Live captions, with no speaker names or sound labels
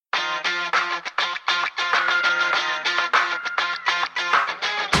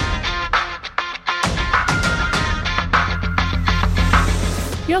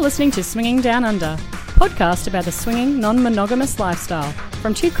You're listening to Swinging Down Under, a podcast about the swinging, non-monogamous lifestyle.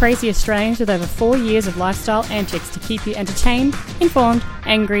 From two crazy Australians with over 4 years of lifestyle antics to keep you entertained, informed,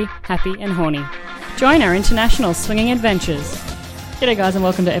 angry, happy and horny. Join our international swinging adventures. G'day guys and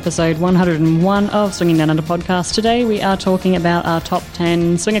welcome to episode 101 of Swinging Down Under podcast. Today we are talking about our top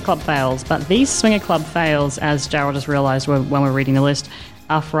 10 swinger club fails, but these swinger club fails, as Daryl just realised when we're reading the list,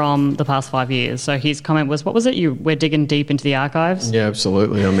 are from the past 5 years. So his comment was, what was it? We're digging deep into the archives? Yeah,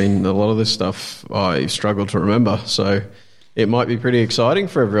 absolutely. I mean, a lot of this stuff I struggle to remember, so it might be pretty exciting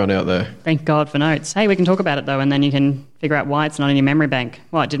for everyone out there. Thank God for notes. Hey, we can talk about it though, and then you can figure out why it's not in your memory bank.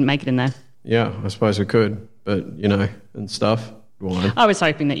 Well, it didn't make it in there. Yeah, I suppose we could, but, and stuff. Wine. I was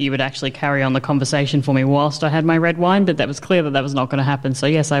hoping that you would actually carry on the conversation for me whilst I had my red wine, but that was clear that was not going to happen. So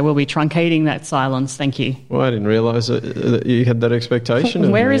yes, I will be truncating that silence. Thank you. Well, I didn't realise that you had that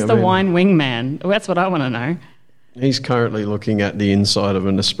expectation. Where is the wine wingman? Well, that's what I want to know. He's currently looking at the inside of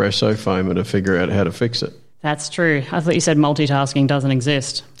an espresso foamer to figure out how to fix it. That's true. I thought you said multitasking doesn't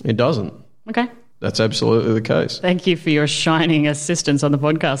exist. It doesn't. Okay. That's absolutely the case. Thank you for your shining assistance on the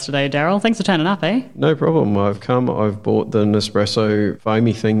podcast today, Daryl. Thanks for turning up, eh? No problem. I've bought the Nespresso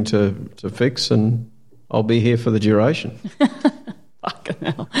foamy thing to fix, and I'll be here for the duration. Fucking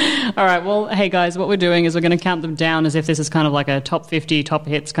hell. All right, well, hey guys, what we're doing is we're going to count them down as if this is kind of like a top 50, top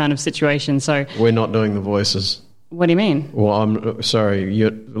hits kind of situation. So we're not doing the voices. What do you mean? Well, I'm sorry.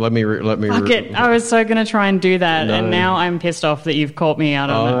 Let me. Fuck it. I was so going to try and do that, and now I'm pissed off that you've caught me out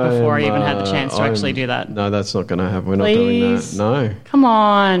on it before I even had the chance to actually do that. No, that's not going to happen. We're not doing that. No. Come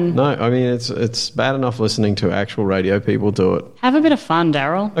on. No, I mean, it's bad enough listening to actual radio people do it. Have a bit of fun,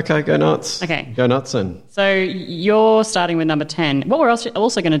 Daryl. Okay, go nuts. Okay. Go nuts then. So you're starting with number 10. What we're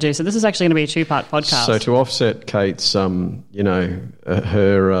also going to do, so this is actually going to be a two-part podcast. So to offset Kate's, her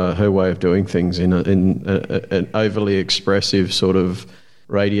way of doing things in an overly expressive sort of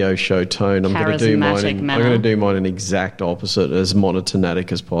radio show tone, I'm going to do mine in exact opposite, as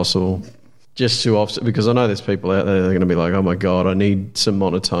monotonatic as possible. Just to offset, because I know there's people out there that are going to be like, oh my God, I need some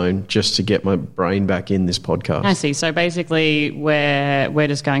monotone just to get my brain back in this podcast. I see. So basically we're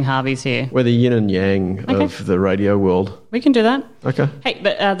just going Harveys here. We're the yin and yang of the radio world. We can do that. Okay. Hey,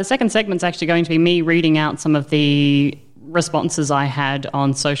 but the second segment's actually going to be me reading out some of the responses I had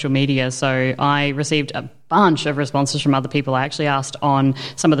on social media. So I received a bunch of responses from other people. I actually asked on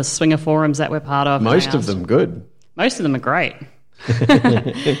some of the swinger forums that we're part of. Most of them good. Most of them are great.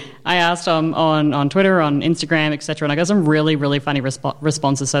 I asked on Twitter, on Instagram, etc., and I got some really, really funny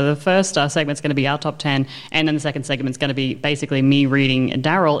responses. So the first segment's going to be our top 10, and then the second segment's going to be basically me reading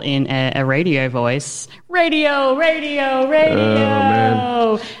Daryl in a radio voice. Radio! Oh,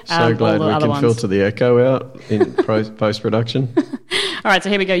 man. So glad we can filter the echo out in post-production. All right,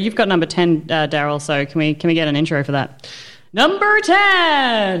 so here we go. You've got number 10, Daryl, so can we get an intro for that? Number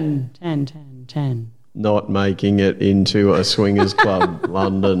 10! 10. Not making it into a swingers club,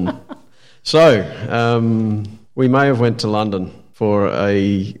 London. So we may have went to London for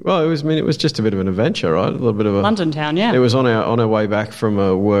it was just a bit of an adventure, right? A little bit of a London town, yeah. It was on our way back from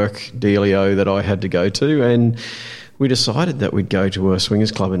a work dealio that I had to go to, and we decided that we'd go to a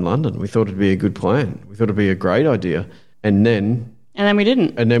swingers club in London. We thought it'd be a good plan. We thought it'd be a great idea, and then we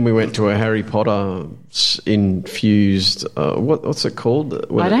didn't. And then we went to a Harry Potter infused, what's it called?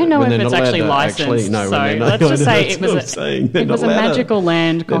 I don't know if it's actually licensed. Let's just say it was a magical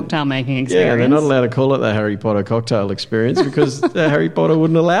land cocktail making experience. Yeah, they're not allowed to call it the Harry Potter cocktail experience because Harry Potter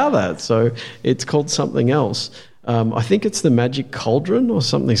wouldn't allow that. So it's called something else. I think it's the Magic Cauldron or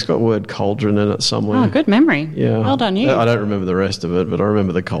something. It's got the word cauldron in it somewhere. Oh, good memory. Yeah. Well done, you. I don't remember the rest of it, but I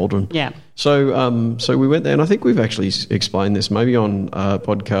remember the cauldron. Yeah. So we went there, and I think we've actually explained this maybe on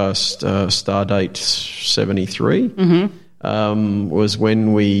podcast Stardate 73 was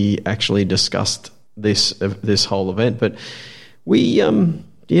when we actually discussed this whole event. But we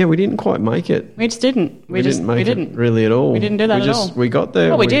didn't quite make it. We just didn't. We didn't make it really at all. We didn't do that at all. We got there.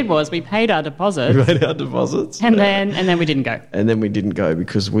 What we did was we paid our deposits. We paid our deposits. And then we didn't go. And then we didn't go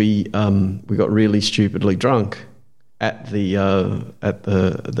because we got really stupidly drunk at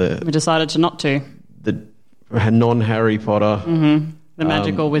the We decided to not to. The non-Harry Potter. Mm-hmm. The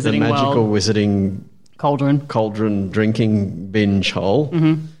magical wizarding cauldron drinking binge hole.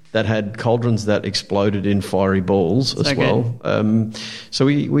 Mm-hmm. That had cauldrons that exploded in fiery balls as well. So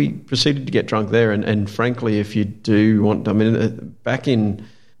we proceeded to get drunk there. And frankly, if you do want... back in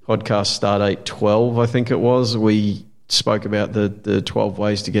podcast Stardate 12, I think it was, we spoke about the 12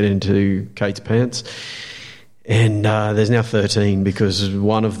 ways to get into Kate's pants. And there's now 13 because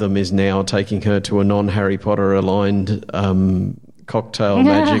one of them is now taking her to a non-Harry Potter aligned cocktail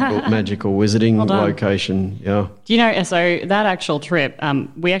magical wizarding location. Yeah. Do you know, so that actual trip,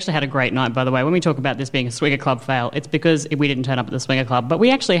 we actually had a great night, by the way. When we talk about this being a swinger club fail, it's because we didn't turn up at the swinger club, but we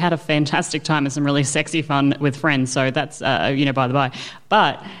actually had a fantastic time and some really sexy fun with friends. So that's, by the by.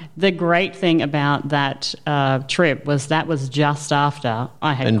 But the great thing about that trip was that was just after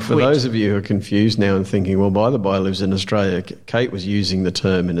I had And for quit. those of you who are confused now and thinking, well, by the by lives in Australia, Kate was using the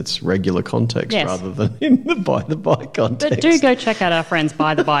term in its regular context rather than in the by the by context. But do go check out our friends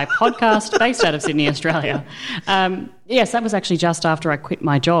By the By podcast based out of Sydney, Australia. Yes, that was actually just after I quit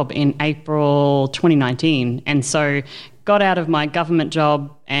my job in April 2019. And so got out of my government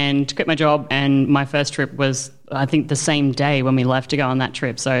job and quit my job, and my first trip was, I think, the same day when we left to go on that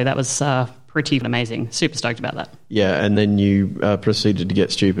trip. So that was pretty amazing. Super stoked about that. Yeah, and then you proceeded to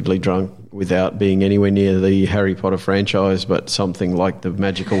get stupidly drunk without being anywhere near the Harry Potter franchise, but something like the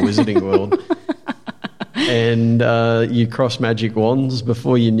magical wizarding world. And you crossed magic wands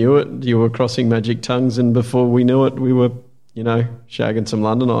before you knew it. You were crossing magic tongues, and before we knew it, we were, shagging some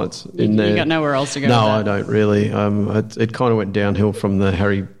Londonites in there. You got nowhere else to go. No, I don't really. It kind of went downhill from the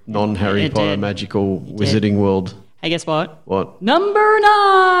non-Harry Potter magical wizarding world. Hey, guess what? What? Number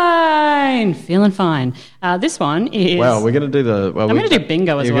 9! Feeling fine. This one is... Wow, we're going to do the... I'm going to do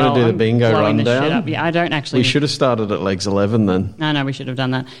bingo as well. You're going to do the bingo rundown? Yeah, I don't actually... We should have started at legs 11 then. No, we should have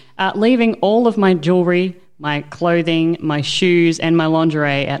done that. Leaving all of my jewellery, my clothing, my shoes and my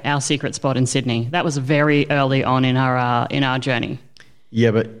lingerie at our secret spot in Sydney. That was very early on in our journey.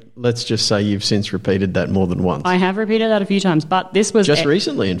 Yeah, but let's just say you've since repeated that more than once. I have repeated that a few times, but this was... Just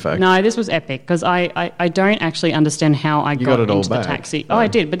recently, in fact. No, this was epic, because I don't actually understand how I got into the taxi. Oh, I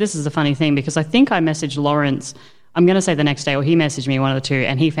did, but this is the funny thing, because I think I messaged Lawrence, I'm going to say the next day, or he messaged me, one of the two,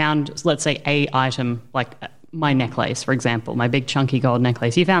 and he found, let's say, a item, like my necklace, for example, my big chunky gold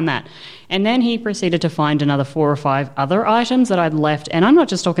necklace. He found that. And then he proceeded to find another 4 or 5 other items that I'd left, and I'm not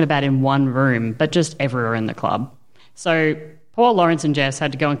just talking about in one room, but just everywhere in the club. So... poor Lawrence and Jess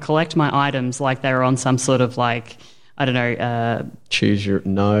had to go and collect my items like they were on some sort of I don't know... choose your...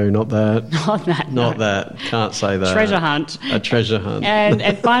 No, not that. Not that, Not that. Can't say that. Treasure hunt. A treasure hunt.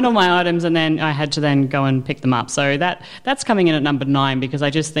 and find all my items, and then I had to then go and pick them up. So that's coming in at number 9, because I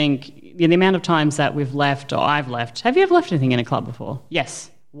just think the amount of times that we've left, or I've left... Have you ever left anything in a club before? Yes.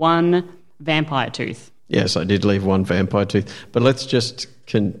 1 vampire tooth. Yes, I did leave 1 vampire tooth. But let's just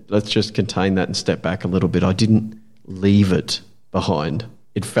contain that and step back a little bit. I didn't leave it behind.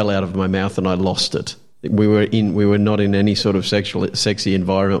 It fell out of my mouth and I lost it. We were not in any sort of sexy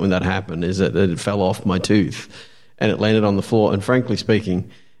environment when that happened. Is that it fell off my tooth and it landed on the floor. And frankly speaking,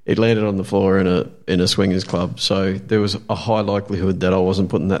 it landed on the floor in a swingers club. So there was a high likelihood that I wasn't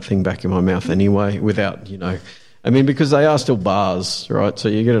putting that thing back in my mouth anyway. Without because they are still bars, right? So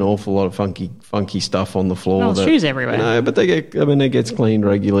you get an awful lot of funky stuff on the floor. Shoes everywhere. But it gets cleaned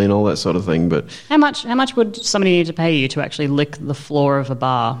regularly and all that sort of thing. But how much would somebody need to pay you to actually lick the floor of a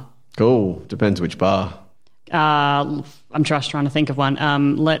bar? Cool. Depends which bar. I'm just trying to think of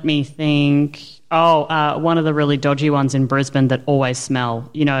one. Let me think. One of the really dodgy ones in Brisbane that always smell.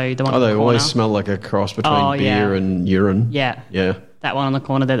 The one on the corner. They always smell like a cross between beer and urine. Yeah. Yeah. That one on the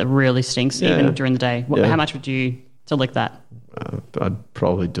corner there that really stinks even during the day. How much would you to lick that? I'd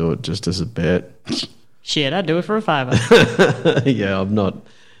probably do it just as a bet. Shit, I'd do it for a $5. Yeah, I'm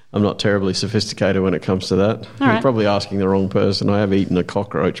not terribly sophisticated when it comes to that. You're probably asking the wrong person. I have eaten a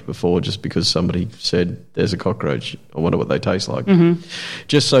cockroach before just because somebody said there's a cockroach. I wonder what they taste like. Mm-hmm.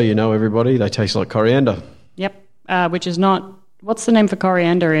 Just so you know, everybody, they taste like coriander. Yep, which is not... What's the name for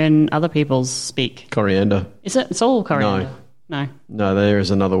coriander in other people's speak? Coriander. Is it? It's all coriander. No, there is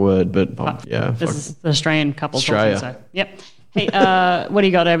another word, but yeah. This is the Australian couple Australia. talking, so yep. Hey, what do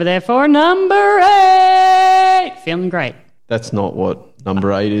you got over there for number 8? Feeling great. That's not what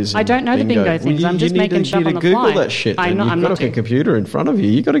number 8 is. I don't know the bingo things. I'm just making shit on the fly. You need to Google that shit. You've got a computer in front of you.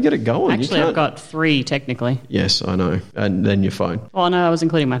 You've got to get it going. Actually, I've got 3 technically. Yes, I know. And then your phone. Oh, no, I was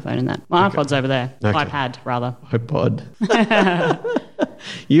including my phone in that. My iPod's over there. Okay. iPad, rather. iPod.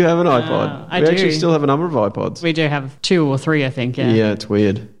 You have an iPod. I do. Actually still have a number of iPods. We do have 2 or 3, I think, yeah. Yeah, it's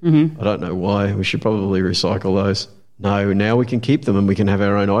weird. Mm-hmm. I don't know why. We should probably recycle those. No, now we can keep them and we can have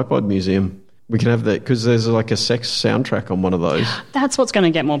our own iPod museum. We can have that because there's like a sex soundtrack on one of those. That's what's going to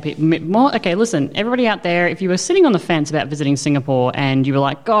get more people. Okay, listen, everybody out there, if you were sitting on the fence about visiting Singapore and you were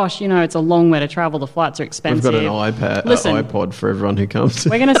like, gosh, it's a long way to travel, the flights are expensive. We've got an iPod for everyone who comes.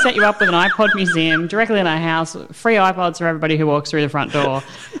 We're going to set you up with an iPod museum directly in our house, free iPods for everybody who walks through the front door.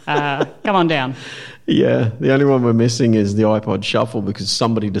 Come on down. Yeah, the only one we're missing is the iPod Shuffle because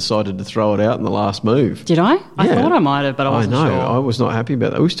somebody decided to throw it out in the last move. Did I? I thought I might have, but I wasn't sure. I was not happy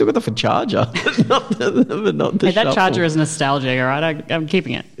about that. We still got the charger, but not the that charger is nostalgic, all right? I'm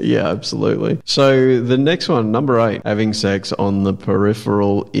keeping it. Yeah, absolutely. So the next one, number 8, having sex on the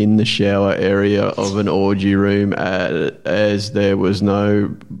peripheral in the shower area of an orgy room as there was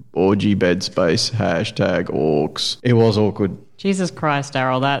no orgy bed space, #orcs. It was awkward. Jesus Christ,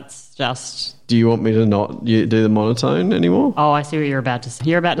 Daryl, that's just... Do you want me to not do the monotone anymore? Oh, I see what you're about to say.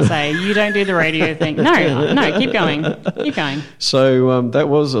 You're about to say, you don't do the radio thing. No, keep going. Keep going. So that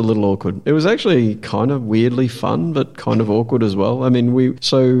was a little awkward. It was actually kind of weirdly fun, but kind of awkward as well. I mean,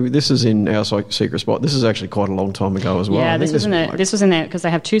 so this is in our secret spot. This is actually quite a long time ago as well. Yeah, this was in there because they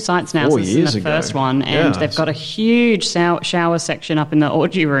have 2 sites now. 4 This years is in the ago. first one, and they've got a huge shower section up in the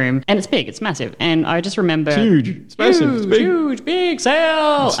orgy room, and it's big, it's massive. And I just remember... Huge. It's massive. It's big. Huge, big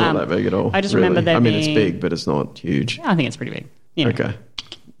sale. It's not that big at all. I just remember there being... it's big, but it's not huge. I think it's pretty big. You know. Okay.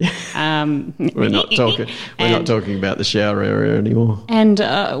 We're not talking about the shower area anymore. And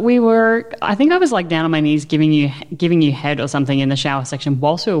I think I was like down on my knees giving you head or something in the shower section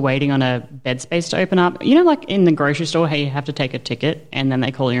whilst we were waiting on a bed space to open up. You know, like in the grocery store, how you have to take a ticket and then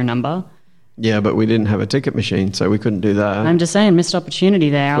they call your number. Yeah, but we didn't have a ticket machine, so we couldn't do that. I'm just saying, missed opportunity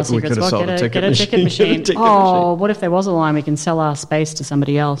there. Our secret spot, get a ticket machine. What if there was a line? We can sell our space to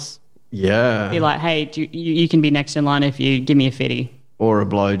somebody else. Yeah. Be like, hey, you can be next in line if you give me a fitty. Or a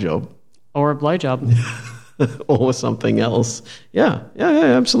blowjob. Or something else. Yeah,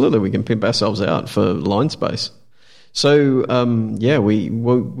 absolutely. We can pimp ourselves out for line space. So,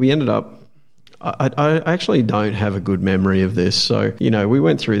 we ended up... I actually don't have a good memory of this. So, we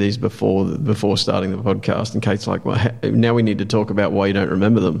went through these before starting the podcast, and Kate's like, well, now we need to talk about why you don't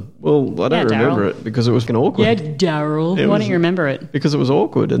remember them. Well, I don't remember it because it was kind of awkward. Yeah, Daryl. Why don't you remember it? Because it was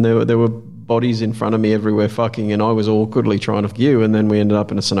awkward, and there were bodies in front of me everywhere fucking, and I was awkwardly trying to fuck you, and then we ended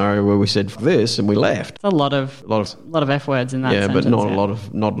up in a scenario where we said fuck this and we left. It's a lot of F words in that sentence. But not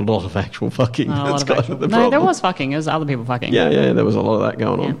a lot of actual fucking. That's kind of the problem. No, there was fucking. It was other people fucking. Yeah, there was a lot of that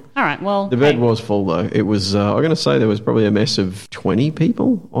going on. All right, well, the bed was full though. It was. I'm going to say there was probably a mess of 20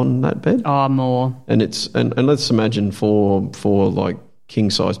 people on that bed. Oh, more. And and let's imagine for like king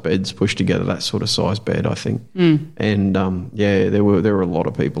size beds pushed together, that sort of size bed, I think. And there were a lot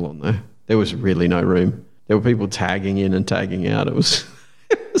of people on there. There was really no room. There were people tagging in and tagging out. It was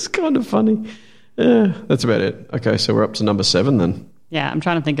kind of funny. Yeah, that's about it. Okay, so we're up to number 7 then. Yeah, I'm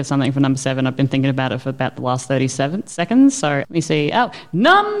trying to think of something for number 7. I've been thinking about it for about the last 37 seconds. So let me see. Oh,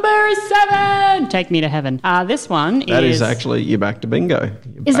 number 7! Take Me to Heaven. This one That is actually, you're back to bingo.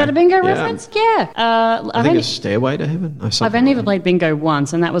 Is that a bingo reference? Yeah. I think it's Stairway to Heaven. I've only ever played bingo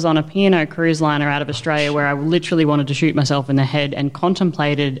once, and that was on a P&O cruise liner out of Australia where I literally wanted to shoot myself in the head and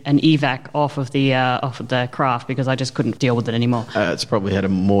contemplated an evac off of the craft because I just couldn't deal with it anymore. It's probably had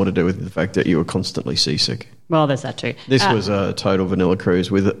more to do with the fact that you were constantly seasick. Well, there's that too. This was a total vanilla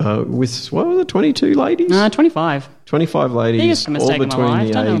cruise with what was it, 22 ladies? 25. 25 ladies, all between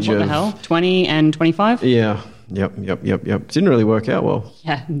the age of... What the hell, 20 and 25? Yeah. Yep. Didn't really work out well.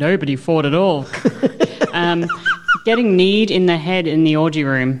 Yeah, nobody fought at all. Getting kneed in the head in the orgy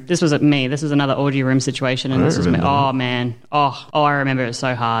room. This was at me. This was another orgy room situation. And this was me. Oh, man. Oh, I remember it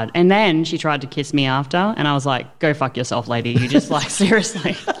so hard. And then she tried to kiss me after, and I was like, go fuck yourself, lady. You just like,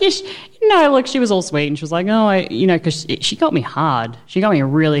 seriously. Look, she was all sweet, and she was like, because she got me hard. She got me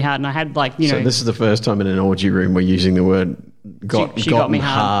really hard, and I had So this is the first time in an orgy room we're using the word she got me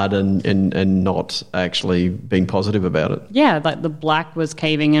hard and not actually being positive about it. Yeah, like the black was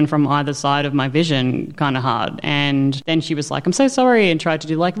caving in from either side of my vision kind of hard. And then she was like, I'm so sorry, and tried to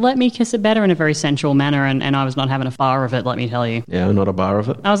do let me kiss it better in a very sensual manner, and I was not having a bar of it, let me tell you. Yeah, not a bar of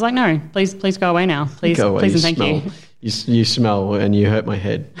it. I was like, no, please go away now. Please and thank you. You smell and you hurt my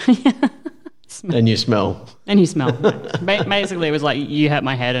head. And you smell. Basically, it was like, you hurt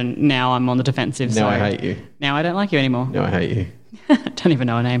my head and now I'm on the defensive. Now I hate you. Now I don't like you anymore. Now I hate you. Don't even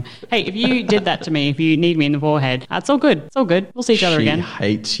know her name. Hey, if you did that to me, if you need me in the forehead, it's all good. It's all good. We'll see each other again. She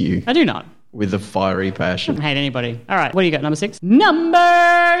hates you. I do not. With a fiery passion. I don't hate anybody. All right, what do you got, number 6?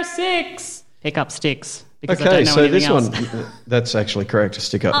 Number 6! Pick up sticks. Okay, so this one, that's actually correct.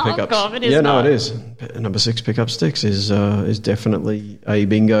 Stick up, pick up. God, it is it is. Number 6, pick up sticks is definitely a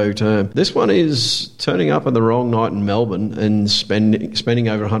bingo term. This one is turning up on the wrong night in Melbourne and spending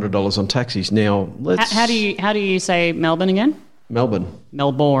over $100 on taxis. Now, let's. How do you say Melbourne again?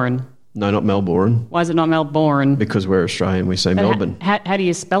 Melbourne. No, not Melbourne. Why is it not Melbourne? Because we're Australian, we say Melbourne. How do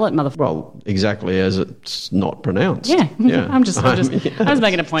you spell it, motherfucker? Well, exactly as it's not pronounced. Yeah. I was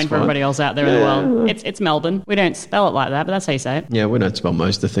making a point for everybody else out there in the world. It's Melbourne. We don't spell it like that, but that's how you say it. Yeah, we don't spell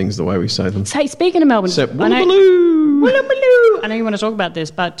most of the things the way we say them. Hey, speaking of Melbourne, Except I know you want to talk about this,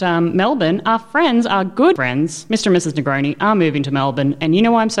 but Melbourne, our good friends, Mr. and Mrs. Negroni, are moving to Melbourne. And you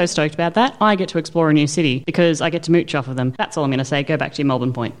know why I'm so stoked about that? I get to explore a new city because I get to mooch off of them. That's all I'm going to say. Go back to your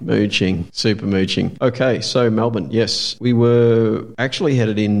Melbourne point. Mooching. Super mooching. Okay, so Melbourne, yes. We were actually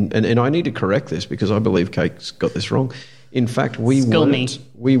headed in, and I need to correct this because I believe Kate's got this wrong. In fact, we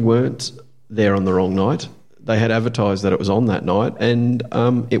weren't there on the wrong night. They had advertised that it was on that night, and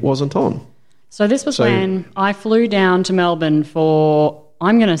it wasn't on. So this was when I flew down to Melbourne for,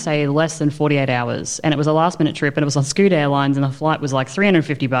 I'm going to say, less than 48 hours. And it was a last-minute trip, and it was on Scoot Airlines, and the flight was like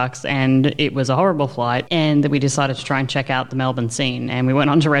 $350, and it was a horrible flight. And we decided to try and check out the Melbourne scene. And we went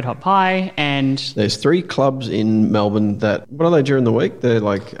on to Red Hot Pie, and... There's 3 clubs in Melbourne that... What are they during the week? They're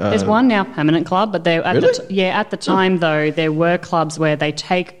like... There's one now permanent club, but they're... At the time, though, there were clubs where they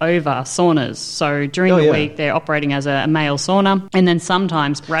take over saunas. So during the week, they're operating as a male sauna. And then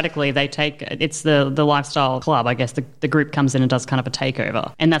sometimes, radically, they take... It's the lifestyle club, I guess. The group comes in and does kind of a takeover.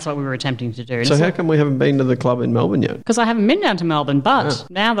 And that's what we were attempting to do. So how come we haven't been to the club in Melbourne yet? Because I haven't been down to Melbourne, but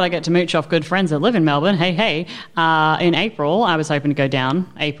now that I get to mooch off good friends that live in Melbourne, in April, I was hoping to go down.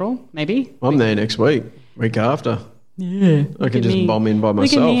 April, maybe? I'm there next week after. Yeah. I can just bomb in by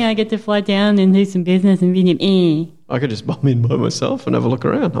myself. Look at me, I get to fly down and do some business and visit. I could just bomb in by myself and have a look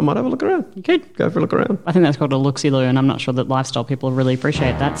around. I might have a look around. You could. Go for a look around. I think that's called a look-see-loo, and I'm not sure that lifestyle people really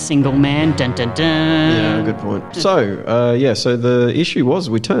appreciate that. Single man, dun dun dun. Yeah, good point. So the issue was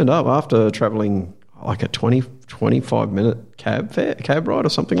we turned up after travelling like a 25-minute cab ride or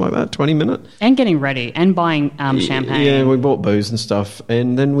something like that, 20-minute. And getting ready and buying champagne. Yeah, we bought booze and stuff,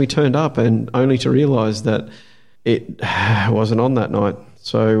 and then we turned up and only to realise that it wasn't on that night.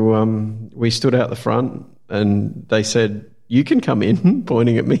 So we stood out the front and they said, "You can come in,"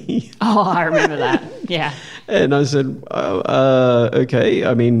 pointing at me. Oh, I remember that. Yeah. And I said, okay.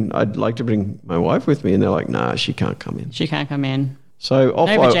 I mean, I'd like to bring my wife with me. And they're like, "Nah, she can't come in." She can't come in. So off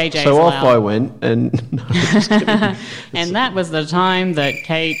I went, and no, just kidding. And that was the time that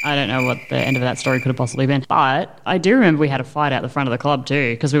Kate, I don't know what the end of that story could have possibly been, but I do remember we had a fight out the front of the club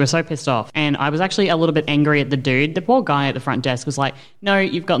too because we were so pissed off. And I was actually a little bit angry at the dude. The poor guy at the front desk was like, "No,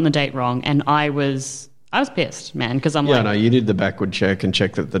 you've gotten the date wrong." And I was pissed, man, because I'm no, you did the backward check and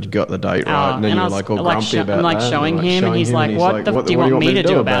checked that you got the date right, and then you're like all grumpy about that. I'm like showing him, and he's like, what do you want me to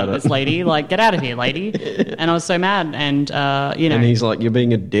do about this, lady? Like, get out of here, lady. And I was so mad, and, And he's like, "You're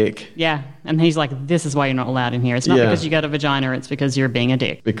being a dick." Yeah, and he's like, "This is why you're not allowed in here. It's not because you got a vagina, it's because you're being a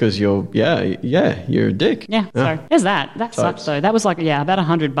dick." Because you're a dick. Yeah, so there's that. That sucked, though. That was like, about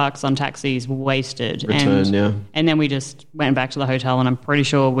 $100 on taxis wasted. And then we just went back to the hotel, and I'm pretty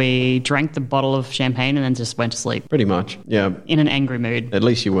sure we drank the bottle of champagne and then just went to sleep. Pretty much, yeah. In an angry mood. At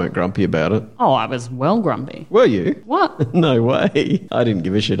least you weren't grumpy about it. Oh, I was well grumpy. Were you? What? No way. I didn't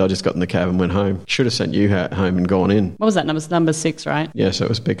give a shit. I just got in the cab and went home. Should have sent you home and gone in. What was that? Number 6, right? Yeah, so it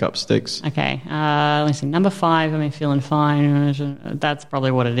was pick up sticks. Okay. Let me see. Number 5, I'm feeling fine. That's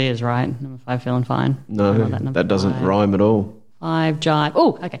probably what it is, right? Number 5, feeling fine. No, that doesn't rhyme at all. 5, jive.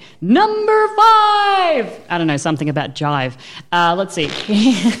 Oh, okay. Number 5! I don't know, something about jive. Let's see.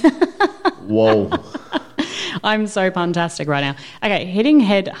 Whoa. I'm so puntastic right now. Okay, hitting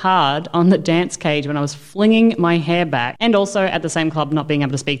head hard on the dance cage when I was flinging my hair back, and also at the same club not being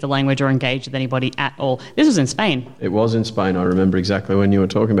able to speak the language or engage with anybody at all. This was in Spain. It was in Spain. I remember exactly when you were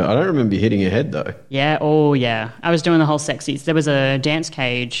talking about. I don't remember you hitting your head though. Yeah, I was doing the whole sexies. There was a dance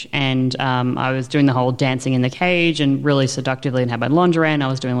cage, and I was doing the whole dancing in the cage and really seductively, and had my lingerie, and I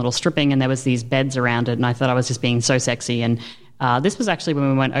was doing a little stripping, and there was these beds around it, and I thought I was just being so sexy. And this was actually when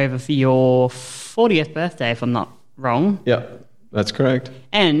we went over for your 40th birthday, if I'm not wrong. Yep, that's correct.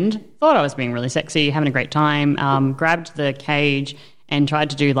 And thought I was being really sexy, having a great time, grabbed the cage and tried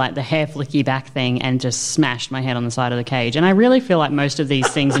to do like the hair flicky back thing and just smashed my head on the side of the cage. And I really feel like most of these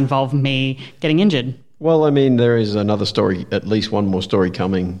things involve me getting injured. Well, I mean, there is another story, at least one more story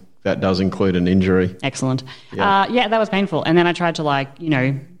coming that does include an injury. Excellent. Yeah, that was painful. And then I tried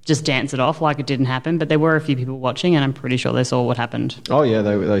to just dance it off like it didn't happen, but there were a few people watching, and I'm pretty sure they saw what happened. Oh yeah,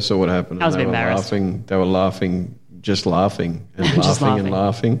 they saw what happened. I was a bit embarrassed. They were laughing, just laughing and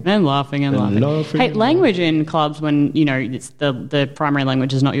laughing. Hey, language in clubs when it's the primary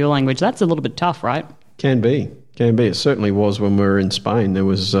language is not your language. That's a little bit tough, right? Can be. It certainly was when we were in Spain. There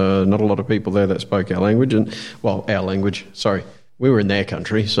was not a lot of people there that spoke our language, our language. Sorry, we were in their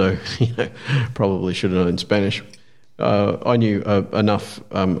country, so probably should have known Spanish. I knew enough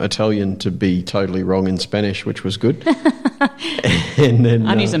Italian to be totally wrong in Spanish, which was good. And then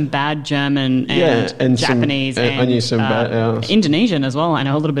I knew some bad German and Japanese I knew some bad Indonesian as well. I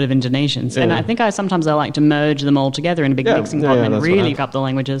know a little bit of Indonesians, and I think sometimes I like to merge them all together in a big mixing pot and really up the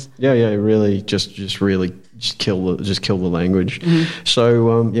languages. Yeah, really just kill the language. Mm-hmm.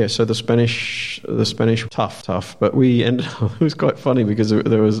 So so the Spanish tough, but we ended up, it was quite funny because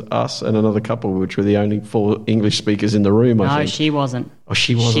there was us and another couple, which were the only 4 English speakers in the room. I think. She wasn't. Oh,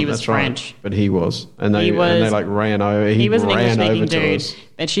 she wasn't. She was that's French, right. But he was, and they like ran over. He was an English-speaking dude, us.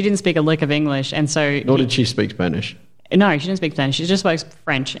 but she didn't speak a lick of English, and so nor did she speak Spanish. No, she didn't speak Spanish. She just spoke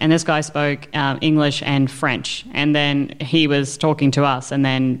French, and this guy spoke English and French, and then he was talking to us, and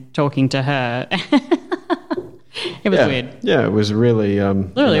then talking to her. It was weird. Yeah, it was really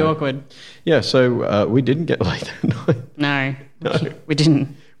awkward. Yeah, so we didn't get late that night. No, we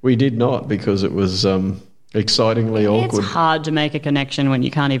didn't. We did not, because it was excitingly awkward. It's hard to make a connection when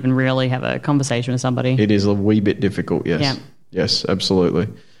you can't even really have a conversation with somebody. It is a wee bit difficult, yes. Yeah. Yes, absolutely.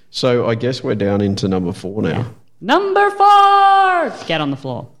 So I guess we're down into number 4 now. Yeah. Number 4! Get on the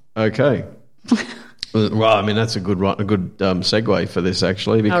floor. Okay. Well, I mean, that's a good segue for this,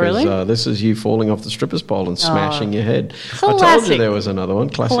 actually, because really? This is you falling off the stripper's pole and smashing your head. Classic. I told you there was another one.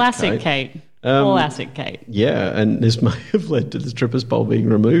 Classic Kate. Classic Kate. Yeah, and this may have led to the stripper's pole being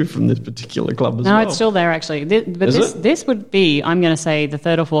removed from this particular club as well. No, it's still there, actually. This would be, I'm going to say, the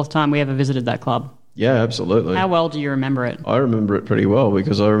 3rd or 4th time we ever visited that club. Yeah, absolutely. How well do you remember it? I remember it pretty well,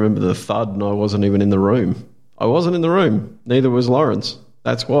 because I remember the thud and I wasn't even in the room. I wasn't in the room. Neither was Lawrence.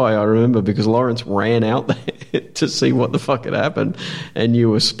 That's why I remember, because Lawrence ran out there to see what the fuck had happened, and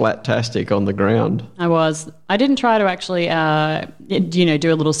you were splat-tastic on the ground. I was. I didn't try to actually,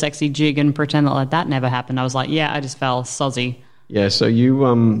 do a little sexy jig and pretend that never happened. I was like, I just fell sozzy. Yeah, so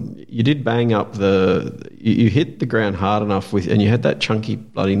you did bang up you hit the ground hard enough and you had that chunky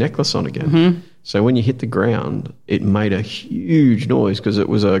bloody necklace on again. Mm-hmm. So when you hit the ground, it made a huge noise because it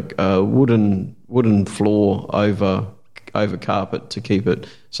was a wooden floor over carpet to keep it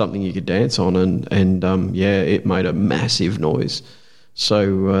something you could dance on, and it made a massive noise. So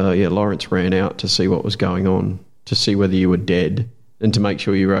Lawrence ran out to see what was going on, to see whether you were dead and to make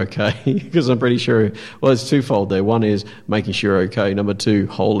sure you were okay, because I'm pretty sure, well, it's twofold there. One is making sure you're okay. Number 2,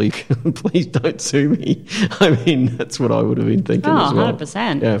 holy, please don't sue me. I mean, that's what I would have been thinking as well.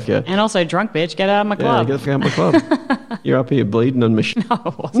 100%. Yeah. And also, drunk bitch, get out of my club. Yeah, get out of my club. You're up here bleeding and No,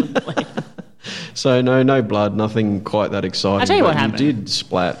 I wasn't bleeding. So no blood, nothing quite that exciting. I'll tell you what happened. You did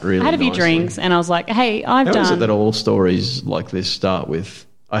splat really nicely. I had a few drinks and I was like, hey, How is it that all stories like this start with,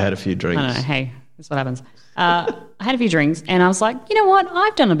 I had a few drinks? I don't know. Hey, that's what happens. I had a few drinks and I was like, you know what?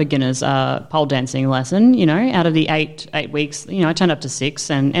 I've done a beginner's pole dancing lesson, out of the eight weeks, I turned up to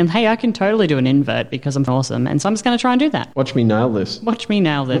 6 and hey, I can totally do an invert because I'm awesome. And so I'm just going to try and do that. Watch me nail this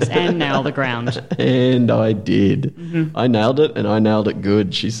and nail the ground. And I did. Mm-hmm. I nailed it and I nailed it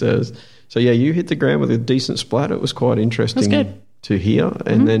good, she says. So yeah, you hit the ground with a decent splat. It was quite interesting to hear.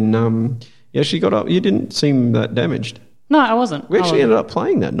 And then, she got up. You didn't seem that damaged. No, I wasn't. We actually ended up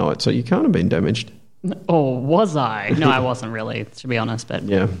playing that night, so you can't have been damaged. Or was I? No, I wasn't really, to be honest. But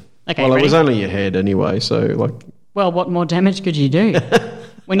yeah. Okay. Well, ready? It was only your head anyway, so like. Well, what more damage could you do?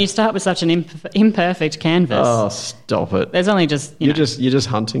 When you start with such an imperfect canvas. Oh, stop it! There's only just you're just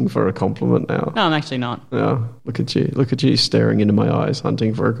hunting for a compliment now. No, I'm actually not. Yeah, look at you staring into my eyes,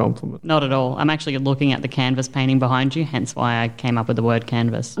 hunting for a compliment. Not at all. I'm actually looking at the canvas painting behind you. Hence why I came up with the word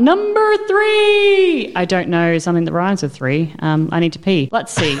canvas. Number 3. I don't know something that rhymes with 3. I need to pee.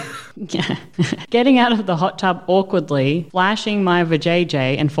 Let's see. Getting out of the hot tub awkwardly, flashing my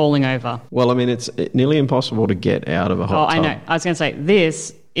vajayjay and falling over. Well, I mean, it's nearly impossible to get out of a hot tub. Oh, I know. I was going to say,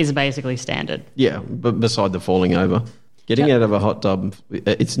 this is basically standard. Yeah, but beside the falling over. Getting out of a hot tub,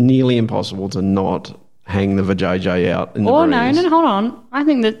 it's nearly impossible to not hang the vajayjay out in the breeze. No, hold on. I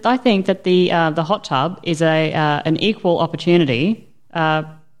think that the hot tub is an equal opportunity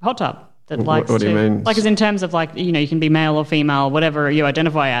hot tub. What do you mean? Like, as in terms of you can be male or female, whatever you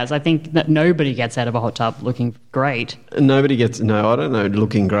identify as. I think that nobody gets out of a hot tub looking great. Nobody gets. No, I don't know.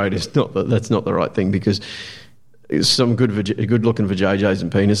 Looking great is not. That's not the right thing, because there's some good looking vajayjays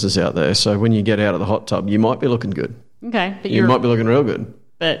and penises out there. So when you get out of the hot tub, you might be looking good. Okay, but you might be looking real good.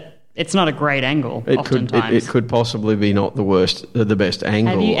 But it's not a great angle. It could possibly be not the best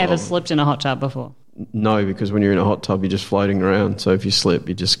angle. Have you ever slipped in a hot tub before? No, because when you're in a hot tub, you're just floating around. So if you slip,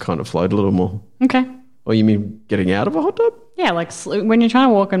 you just kind of float a little more. Okay. Oh, you mean getting out of a hot tub? Yeah, like when you're trying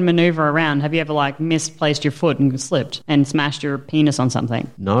to walk and maneuver around, have you ever like misplaced your foot and slipped and smashed your penis on something?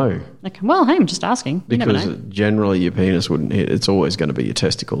 No. Like, well, hey, I'm just asking. Because generally your penis wouldn't hit. It's always going to be your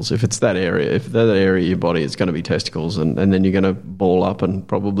testicles. If it's that area, of your body, it's going to be testicles, and then you're going to ball up and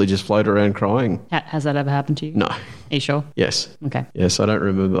probably just float around crying. Has that ever happened to you? No. Are you sure? Yes. Okay. Yes, I don't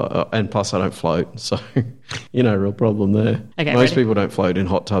remember. And plus I don't float, so, real problem there. Okay, Most people don't float in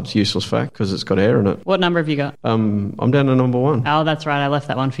hot tubs, useless fact, because it's got air in it. What number have you got? I'm down to number 1. Oh, that's right. I left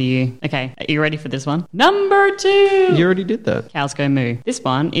that one for you. Okay. Are you ready for this one? Number 2. You already did that. Cows go moo. This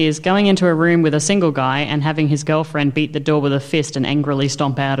one is going into a room with a single guy and having his girlfriend beat the door with a fist and angrily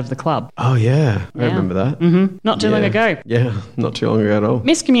stomp out of the club. Oh, yeah. I remember that. Mm-hmm. Not too long ago. Yeah, not too long ago at all.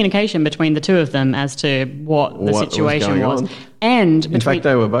 Miscommunication between the two of them as to what the situation was. And in fact,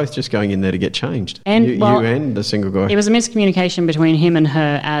 they were both just going in there to get changed. And you and the single guy. It was a miscommunication between him and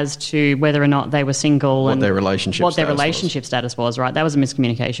her as to whether or not they were single what their relationship status was. Right, that was a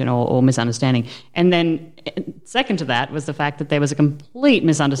miscommunication or misunderstanding. And then second to that was the fact that there was a complete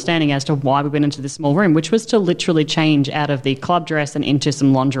misunderstanding as to why we went into this small room, which was to literally change out of the club dress and into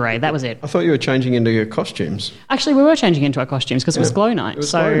some lingerie. That was it. I thought you were changing into your costumes. Actually, we were changing into our costumes because it was glow night.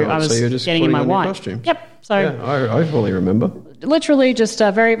 I was getting in my white costume. Yep. So I fully remember. Literally just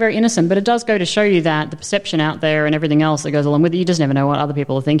very, very innocent, but it does go to show you that the perception out there and everything else that goes along with it, you just never know what other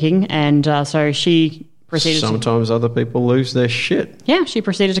people are thinking. And so she proceeded Sometimes other people lose their shit. Yeah, she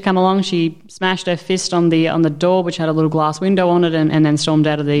proceeded to come along. She smashed her fist on the door, which had a little glass window on it, and then stormed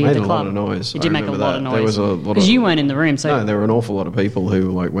out of the club. Made a lot of noise. It did make a lot of noise. There was a lot because you weren't in the room. So no, there were an awful lot of people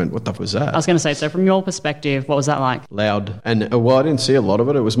who went, "What the fuck was that?" I was going to say. So from your perspective, what was that like? Loud, and I didn't see a lot of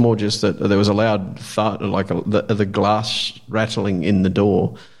it. It was more just that there was a loud thud, like the glass rattling in the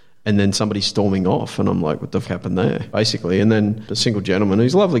door. And then somebody storming off, and I'm like, what the fuck happened there, basically? And then the single gentleman,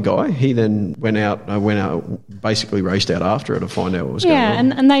 who's a lovely guy, he then went out, basically raced out after her to find out what was going on.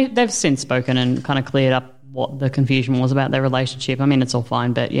 Yeah, and they've since spoken and kind of cleared up what the confusion was about their relationship. I mean, it's all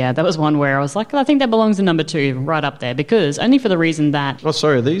fine, but yeah, that was one where I was like, I think that belongs in number 2, right up there, because only for the reason that... Oh,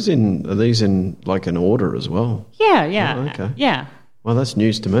 sorry, are these in like an order as well? Yeah. Oh, okay. Yeah. Well, that's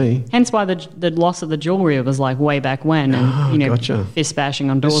news to me. Hence why the loss of the jewellery was like way back when, and gotcha. Fist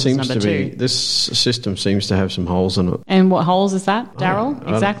bashing on doors is number 2. This system seems to have some holes in it. And what holes is that, Daryl?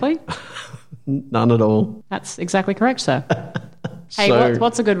 Exactly? None at all. That's exactly correct, sir. Hey,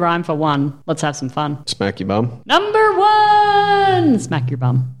 what's a good rhyme for 1? Let's have some fun. Smack your bum. Number 1! Smack your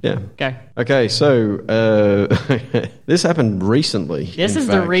bum. Yeah. Go. Okay, so this happened recently.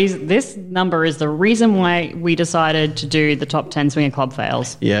 This number is the reason why we decided to do the top 10 swinger club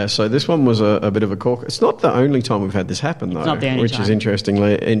fails. Yeah, so this one was a bit of a cork. It's not the only time we've had this happen, though. It's not the only which time. Is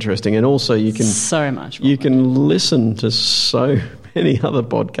interesting, and also you can so much. You can listen to so many other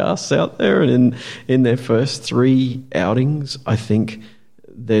podcasts out there, and in their first 3 outings, I think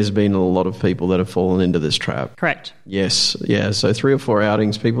there's been a lot of people that have fallen into this trap. Correct. Yes, yeah. So 3 or 4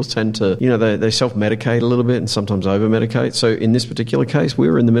 outings, people tend to, they self-medicate a little bit and sometimes over-medicate. So in this particular case, we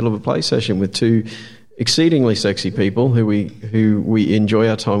were in the middle of a play session with 2 exceedingly sexy people who we enjoy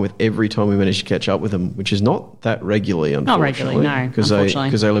our time with every time we manage to catch up with them, which is not that regularly, unfortunately. Not regularly, no,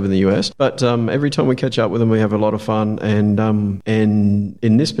 because they live in the US. But every time we catch up with them, we have a lot of fun. And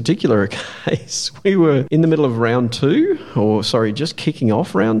in this particular case, we were in the middle of round 2, just kicking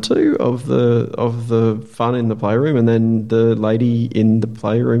off round 2 of the fun in the playroom, and then the lady in the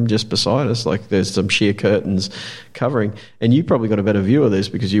playroom just beside us, like there's some sheer curtains covering, and you probably got a better view of this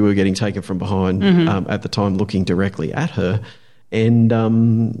because you were getting taken from behind. At the time, looking directly at her, and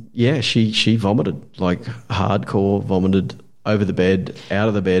she vomited, like hardcore vomited over the bed, out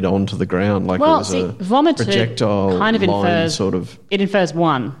of the bed, onto the ground, like it was a projectile kind of infers, sort of. It infers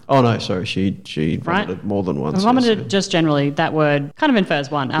 1. Oh no, sorry, she vomited more than once. Vomited just generally. That word kind of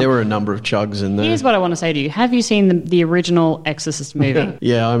infers 1. There were a number of chugs in there. Here's what I want to say to you: have you seen the original Exorcist movie?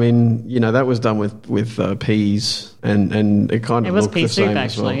 Yeah, I mean, that was done with peas. And it kind of was looked pea the same soup,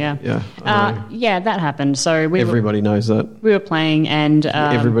 actually, as well. Yeah, that happened. So everybody knows that. We were playing, and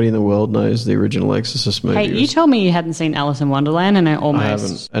everybody in the world knows the original Exorcist movie. Hey, you told me you hadn't seen Alice in Wonderland, and I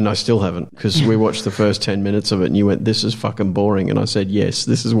haven't, and I still haven't, because we watched the first 10 minutes of it, and you went, "This is fucking boring," and I said, "Yes,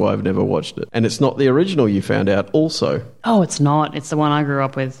 this is why I've never watched it." And it's not the original. You found out also. Oh, it's not. It's the one I grew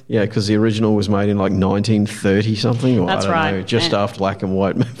up with. Yeah, because the original was made in like 1930 something, or that's I don't know, just after black and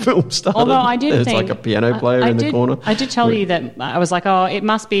white film started. Although I did There's like a piano player in the corner. I did tell you that I was like, it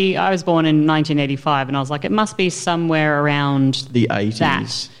must be. I was born in 1985, and I was like, it must be somewhere around the 80s.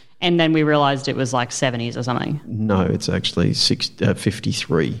 That. And then we realised it was like 70s or something. No, it's actually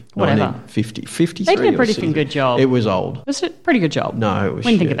 53. Whatever. 53. They did a pretty good job. It was old. It was a pretty good job. No, it was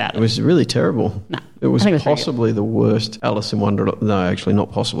when you think about it. It was really terrible. No. It was possibly the worst Alice in Wonderland. No, actually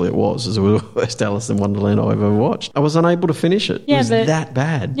not possibly. It was. It was the worst Alice in Wonderland I've ever watched. I was unable to finish it. It was that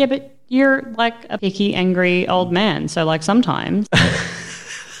bad. Yeah, but you're like a picky, angry old man. So like sometimes...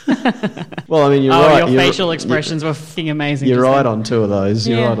 Well, I mean, you're right. Your facial expressions were fucking amazing. You're right on two of those.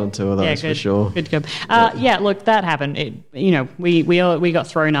 You're right on two of those for sure. Good job. Yeah, look, that happened. We got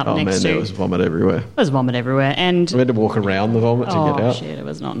thrown up next to. There was vomit everywhere. There was vomit everywhere, and we had to walk around the vomit to get out. Oh shit, it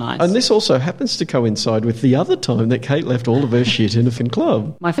was not nice. And this also happens to coincide with the other time that Kate left all of her shit in a fin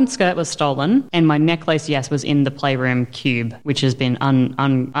club. My fin skirt was stolen, and my necklace, was in the playroom cube, which has been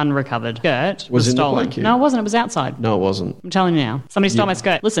unrecovered. Skirt was stolen. In the play cube? No, it wasn't. It was outside. No, it wasn't. I'm telling you now. Somebody stole my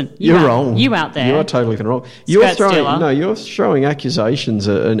skirt. Listen, you're wrong. You out there. You're totally wrong. You're throwing accusations,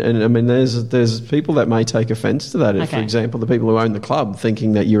 and I mean, there's people that may take offence to that. Okay. For example, the people who own the club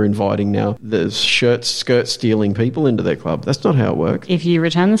thinking that you're inviting now the skirt stealing people into their club. That's not how it works. If you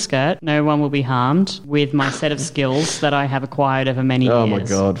return the skirt, no one will be harmed with my set of skills that I have acquired over many years. Oh my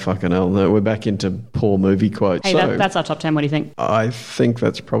God, fucking hell. No, we're back into poor movie quotes. Hey, that's our top 10. What do you think? I think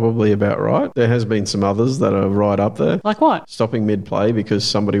that's probably about right. There has been some others that are right up there. Like what? Stopping mid-play because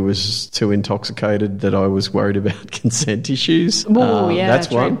somebody was too intoxicated that I was worried about consent issues. Oh, yeah, that's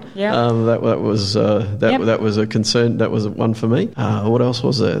one. Yeah, that was a concern. That was one for me. What else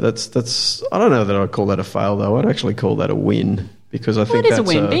was there? That's. I don't know that I'd call that a fail though. I'd actually call that a win. Because I think that's a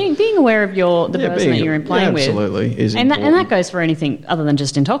win. Being aware of the person that you're playing with, absolutely, is and important. that goes for anything other than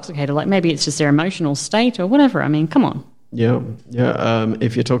just intoxicated. Like maybe it's just their emotional state or whatever. I mean, come on. Yeah.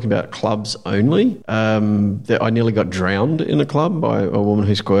 If you're talking about clubs only, I nearly got drowned in a club by a woman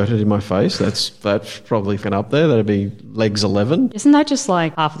who squirted in my face. That's probably up there. That'd be legs 11. Isn't that just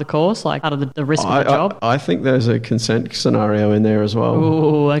like half of the course, like part of the risk of the job? I think there's a consent scenario in there as well.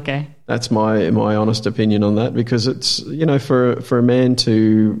 Oh, okay. That's my honest opinion on that, because it's, for a man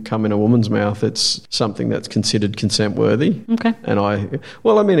to come in a woman's mouth, it's something that's considered consent worthy. Okay.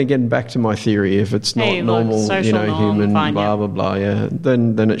 And again, back to my theory, if it's not normal, human, fine, blah, blah, blah,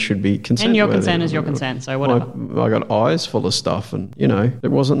 then it should be consent and your worthy. Consent is your consent, so whatever. I got eyes full of stuff and,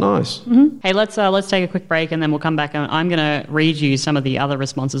 it wasn't nice. Mm-hmm. Hey, let's take a quick break and then we'll come back and I'm going to read you some of the other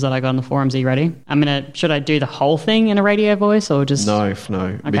responses that I got on the forums. Are you ready? Should I do the whole thing in a radio voice or just... No,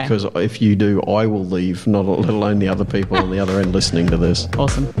 okay. Because if you do, I will leave, let alone the other people on the other end listening to this.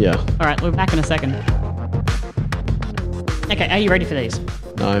 Awesome. Yeah. All right, we're back in a second. Okay, are you ready for these?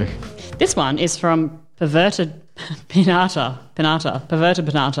 No. This one is from Perverted Pinata. Perverted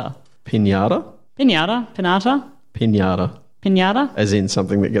Pinata. Pinata? Pinata? As in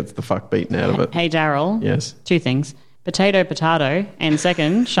something that gets the fuck beaten out of it. Hey, Daryl. Yes. Two things. Potato, and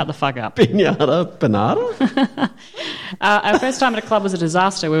second, shut the fuck up. Pinata? Our first time at a club was a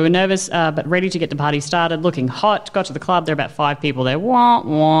disaster. We were nervous but ready to get the party started, looking hot. Got to the club, there were about 5 people there. Wah,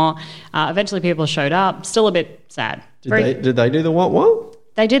 wah. Eventually people showed up, still a bit sad. Did they do the wah, wah?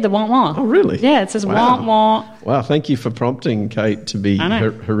 They did the wah, wah. Oh, really? Yeah, it says wah, wah. Wow, thank you for prompting Kate to be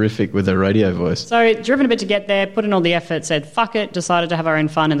horrific with her radio voice. So, driven a bit to get there, put in all the effort, said fuck it, decided to have our own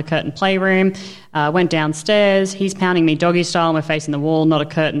fun in the curtain playroom, went downstairs, he's pounding me doggy style, and we're facing the wall, not a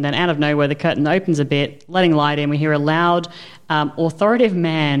curtain. Then out of nowhere, the curtain opens a bit, letting light in. We hear a loud, authoritative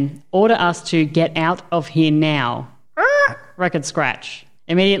man order us to get out of here now. Record scratch.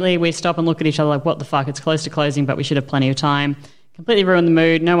 Immediately, we stop and look at each other like, what the fuck, it's close to closing, but we should have plenty of time. Completely ruined the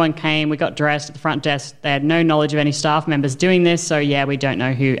mood. No one came. We got dressed at the front desk. They had no knowledge of any staff members doing this. So, we don't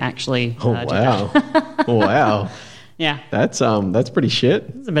know who actually did that. Oh, wow. Yeah. That's pretty shit.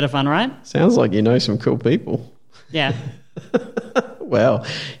 It's a bit of fun, right? Sounds like you know some cool people. Yeah. Wow.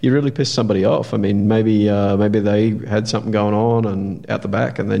 You really pissed somebody off. I mean, maybe they had something going on and out the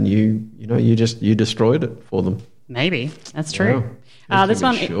back and then you destroyed it for them. Maybe. That's true. Yeah.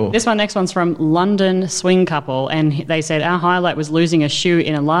 This next one's from London Swing Couple, and they said, our highlight was losing a shoe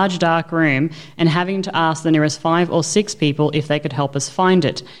in a large dark room and having to ask the nearest 5 or 6 people if they could help us find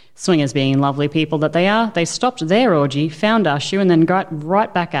it. Swingers being lovely people that they are, they stopped their orgy, found our shoe, and then got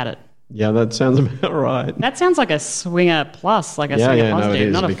right back at it. Yeah, that sounds about right. That sounds like a swinger plus, like a swinger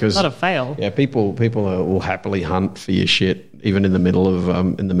positive, no, it is, not a fail. Yeah, people will happily hunt for your shit even in the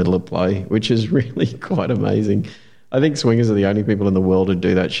middle of play, which is really quite amazing. I think swingers are the only people in the world who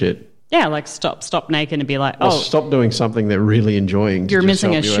do that shit. Yeah, like stop naked and be like, stop doing something they're really enjoying. You're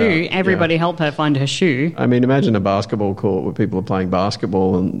missing a shoe. Everybody help her find her shoe. I mean, imagine a basketball court where people are playing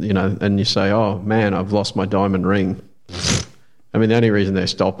basketball and, and you say, oh, man, I've lost my diamond ring. I mean, the only reason they're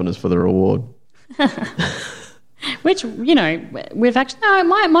stopping is for the reward. Which, you know, we've actually... No,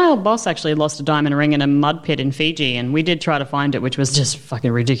 my old boss actually lost a diamond ring in a mud pit in Fiji, and we did try to find it, which was just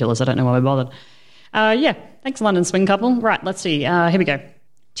fucking ridiculous. I don't know why we bothered. Yeah, thanks, London Swing Couple. Right, let's see. Here we go.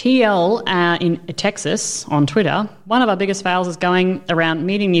 TL in Texas on Twitter. One of our biggest fails is going around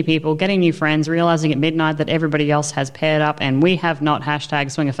meeting new people, getting new friends, realising at midnight that everybody else has paired up and we have not.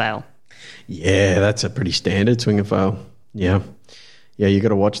 #SwingerFail. Yeah, that's a pretty standard swinger fail. Yeah. Yeah, you got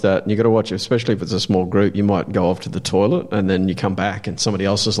to watch that. And you got to watch it, especially if it's a small group. You might go off to the toilet and then you come back and somebody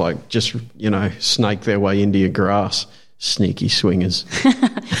else is like, just, you know, snake their way into your grass. Sneaky swingers.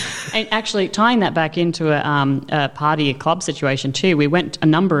 And actually, tying that back into a party, a club situation too, we went a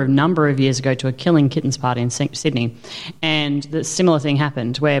number of years ago to a Killing Kittens party in Sydney, and the similar thing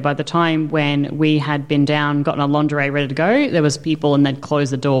happened where by the time when we had been down, gotten our lingerie ready to go, there was people and they'd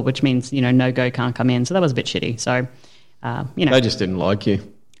closed the door, which means, you know, no go, can't come in. So that was a bit shitty. So, you know. They just didn't like you.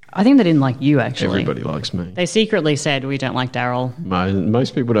 I think they didn't like you, actually. Everybody likes me. They secretly said, we don't like Daryl.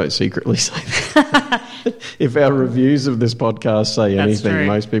 Most people don't secretly say that. If our reviews of this podcast say anything, true.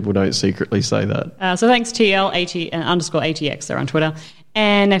 Most people don't secretly say that. So thanks, TL_ATX there on Twitter.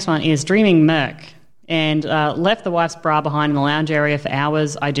 And next one is Dreaming Merc. And left the wife's bra behind in the lounge area for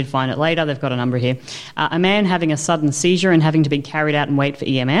hours. I did find it later. They've got a number here. A man having a sudden seizure and having to be carried out and wait for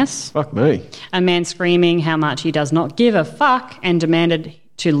EMS. Fuck me. A man screaming how much he does not give a fuck and demanded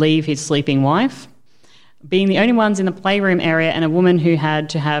to leave his sleeping wife. Being the only ones in the playroom area, and a woman who had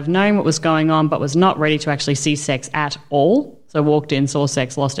to have known what was going on but was not ready to actually see sex at all. So walked in, saw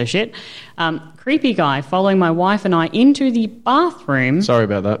sex, lost her shit. Creepy guy following my wife and I into the bathroom. Sorry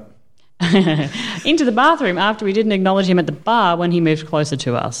about that. Into the bathroom after we didn't acknowledge him at the bar when he moved closer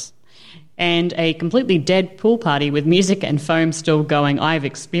to us. And a completely dead pool party with music and foam still going. I've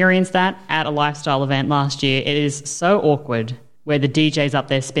experienced that at a lifestyle event last year. It is so awkward, where the DJ's up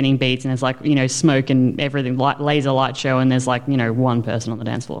there spinning beats and there's like, you know, smoke and everything, laser light show, and there's like, you know, one person on the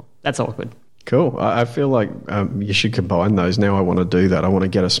dance floor. That's awkward. Cool. I feel like you should combine those. Now I want to do that. I want to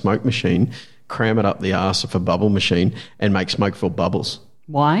get a smoke machine, cram it up the arse of a bubble machine and make smoke-filled bubbles.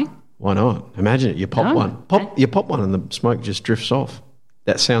 Why? Why not? Imagine it. You pop one. You pop one and the smoke just drifts off.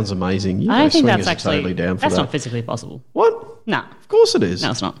 That sounds amazing. I think that's actually totally down for that's that. Not physically possible. What? No. Of course it is.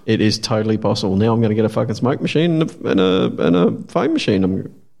 No, it's not. It is totally possible. Now I'm going to get a fucking smoke machine and a foam machine. I'm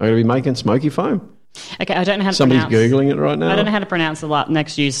going to be making smoky foam. Okay, I don't know how to Somebody's pronounce... Googling it right now. I don't know how to pronounce the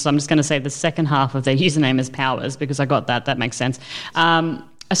next use, so I'm just going to say the second half of their username is Powers because I got that. That makes sense. I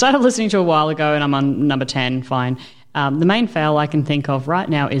started listening to a while ago and I'm on number 10, fine. The main fail I can think of right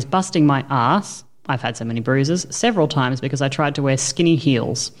now is busting my ass. I've had so many bruises several times because I tried to wear skinny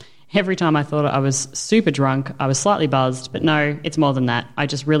heels. Every time I thought I was super drunk, I was slightly buzzed, but no, it's more than that. I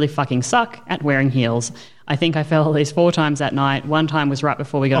just really fucking suck at wearing heels. I think I fell at least 4 times that night. One time was right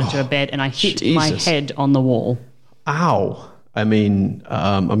before we got into a bed and I hit my head on the wall. Ow. I mean,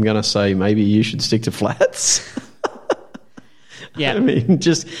 I'm going to say maybe you should stick to flats. Yeah. I mean,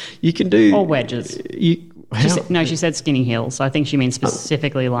 just, you can do... Or wedges. She said skinny heels, so I think she means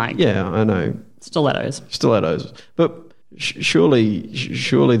specifically like... Yeah, I know. Stilettos. But... Surely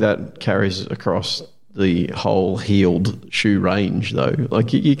that carries across the whole heeled shoe range, though.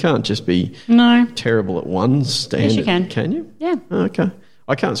 Like, you can't just be terrible at one standard. Yes, you can. Can you? Yeah. Okay.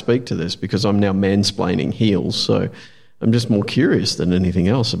 I can't speak to this because I'm now mansplaining heels, so I'm just more curious than anything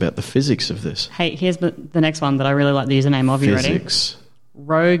else about the physics of this. Hey, here's the next one that I really like the username of. You ready? Physics.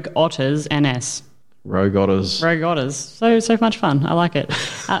 Rogue Otters NS. Rogue otters. So much fun. I like it.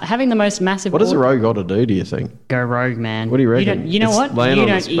 Having the most massive... What does a rogue otter do, do you think? Go rogue, man. What do you reckon? You know what? You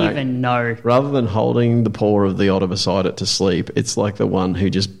don't even know. Rather than holding the paw of the otter beside it to sleep, it's like the one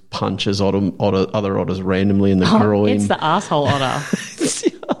who just punches other otters randomly in the groin. It's the asshole otter. It's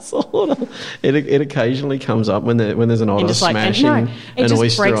the asshole otter. It occasionally comes up when there's an otter smashing an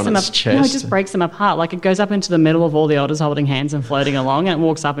oyster on its chest. No, it just breaks them apart. Like, it goes up into the middle of all the otters holding hands and floating along, and it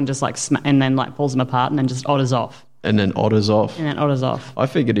walks up and just like and then like pulls them apart and then just otters off. And then otters off. I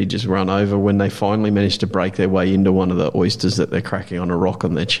figured he'd just run over when they finally managed to break their way into one of the oysters that they're cracking on a rock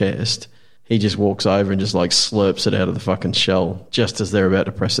on their chest. He just walks over and just like slurps it out of the fucking shell just as they're about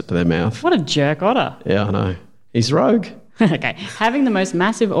to press it to their mouth. What a jerk otter. Yeah, I know. He's rogue. Okay. Having the most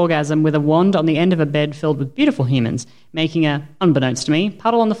massive orgasm with a wand on the end of a bed filled with beautiful humans, making a, unbeknownst to me,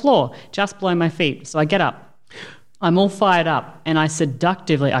 puddle on the floor just below my feet. So I get up. I'm all fired up and I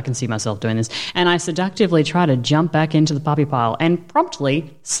can see myself doing this, and I seductively try to jump back into the puppy pile and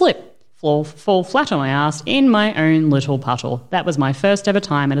promptly fall flat on my ass in my own little puddle. That was my first ever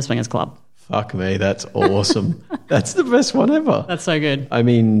time at a swingers club. Fuck me, that's awesome. That's the best one ever. That's so good. I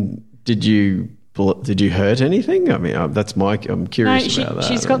mean, did you Did you hurt anything? I mean, I'm curious about that.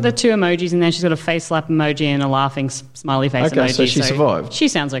 She's got the two emojis, and then she's got a face slap emoji and a laughing smiley face emoji. Okay, so she survived. She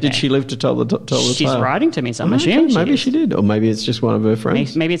sounds okay. Did she live to tell the tale? She's writing to me, so I'm assuming maybe she did, or maybe it's just one of her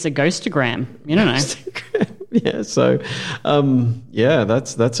friends. Maybe it's a ghostogram. You don't know. Yeah, so,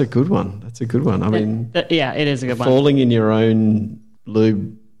 that's a good one. That's a good one. I mean... it is a good one. Falling in your own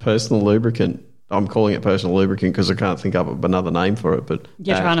personal lubricant. I'm calling it personal lubricant because I can't think of another name for it. But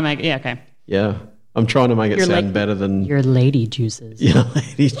you're trying to make it, okay. Yeah, I'm trying to make it sound better than... Your lady juices. Your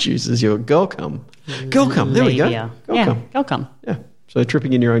lady juices, your girl cum. Girl cum, there we go. Girl cum. Yeah, so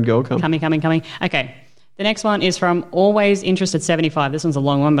tripping in your own girl cum. Coming. Okay. The next one is from Always Interested 75. This one's a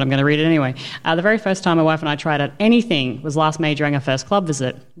long one, but I'm going to read it anyway. The very first time my wife and I tried out anything was last May during our first club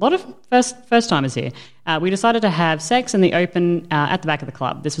visit. A lot of first-timers here. We decided to have sex in the open at the back of the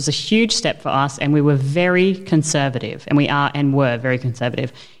club. This was a huge step for us, and we were very conservative, and were very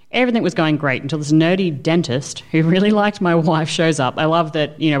conservative. Everything was going great until this nerdy dentist who really liked my wife shows up. I love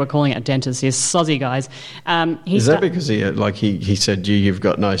that, we're calling it dentists. He's sozzy guys. Is that because he said, you've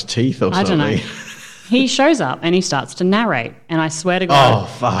got nice teeth or something? I don't know. He shows up and he starts to narrate, and I swear to God,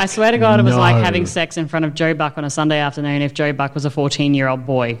 it was like having sex in front of Joe Buck on a Sunday afternoon if Joe Buck was a 14-year-old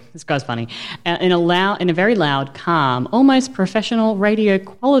boy. This guy's funny. In a very loud, calm, almost professional radio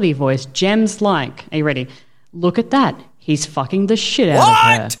quality voice, gems like, are you ready? Look at that. He's fucking the shit out of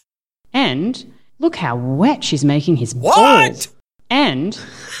her. And look how wet she's making his balls. And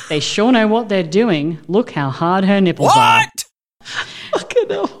they sure know what they're doing. Look how hard her nipples are.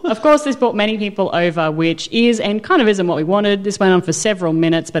 Of course, this brought many people over, which is and kind of isn't what we wanted. This went on for several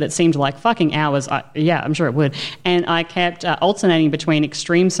minutes, but it seemed like fucking hours. I'm sure it would. And I kept alternating between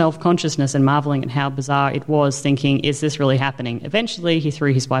extreme self-consciousness and marvelling at how bizarre it was, thinking, is this really happening? Eventually, he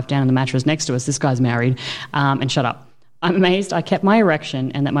threw his wife down on the mattress next to us. This guy's married. And shut up. I'm amazed I kept my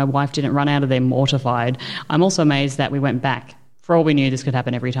erection and that my wife didn't run out of there mortified. I'm also amazed that we went back. For all we knew, this could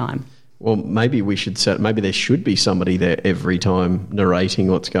happen every time. Well, maybe maybe there should be somebody there every time narrating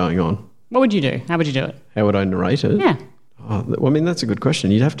what's going on. What would you do? How would you do it? How would I narrate it? Yeah. I mean, that's a good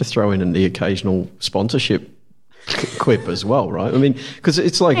question. You'd have to throw in the occasional sponsorship quip as well, right? I mean, because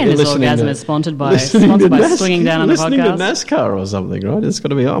it's like listening Orgasm is sponsored by Swinging Down on the listening podcast. Listening to NASCAR or something, right? It's got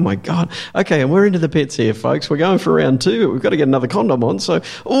to be, oh my God. Okay, and we're into the pits here, folks. We're going for round 2, but we've got to get another condom on. So,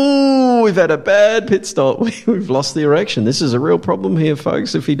 we've had a bad pit stop. We've lost the erection. This is a real problem here,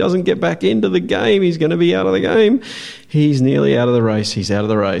 folks. If he doesn't get back into the game, he's going to be out of the game. He's nearly out of the race. He's out of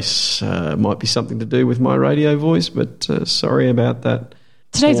the race. Might be something to do with my radio voice, but sorry about that.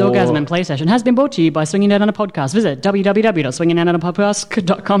 Today's Orgasm and Play session has been brought to you by Swinging Down on a Podcast. Visit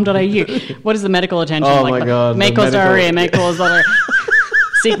www.swingingdownonapodcast.com.au. What is the medical attention? Oh, my God. May cause diarrhea, may cause other...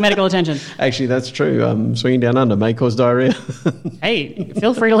 Seek medical attention. Actually, that's true. Swinging Down Under may cause diarrhea. Hey,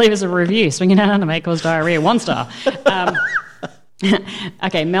 feel free to leave us a review. Swinging Down Under may cause diarrhea. 1 star.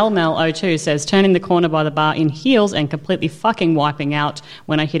 Okay, Mel02 says, turning the corner by the bar in heels and completely fucking wiping out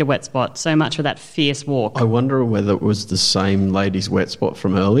when I hit a wet spot. So much for that fierce walk. I wonder whether it was the same lady's wet spot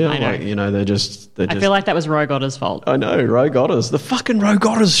from earlier. I know. They're just... I feel like that was Rogotta's fault. I know, Rogotta's. The fucking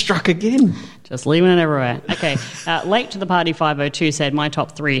Rogotta's struck again. Just leaving it everywhere. Okay, Late to the Party 502 said, my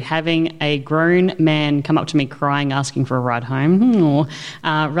top 3, having a grown man come up to me crying, asking for a ride home.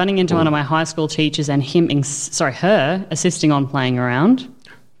 Running into one of my high school teachers and her assisting on playing around.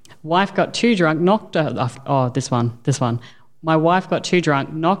 Wife got too drunk, knocked... this one. My wife got too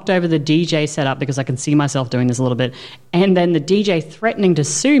drunk, knocked over the DJ setup because I can see myself doing this a little bit, and then the DJ threatening to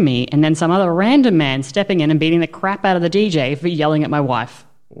sue me, and then some other random man stepping in and beating the crap out of the DJ for yelling at my wife.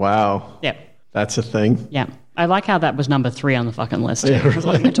 Wow. Yep. That's a thing. Yeah. I like how that was number 3 on the fucking list. Yeah, right. It was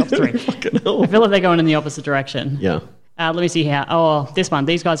like my top 3. Fucking hell. I feel like they're going in the opposite direction. Yeah. Let me see here. This one.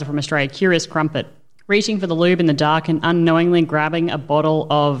 These guys are from Australia. Curious Crumpet. Reaching for the lube in the dark and unknowingly grabbing a bottle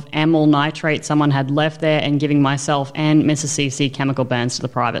of amyl nitrate someone had left there and giving myself and Mrs. CC chemical burns to the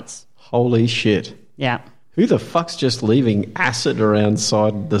privates. Holy shit. Yeah. Who the fuck's just leaving acid around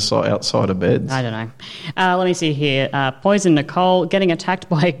outside of beds? I don't know. Let me see here. Poison Nicole getting attacked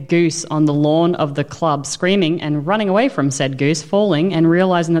by a goose on the lawn of the club, screaming and running away from said goose, falling and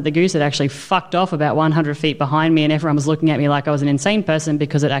realising that the goose had actually fucked off about 100 feet behind me and everyone was looking at me like I was an insane person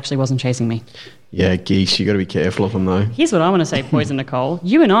because it actually wasn't chasing me. Yeah, geese, you got to be careful of them though. Here's what I want to say, Poison Nicole.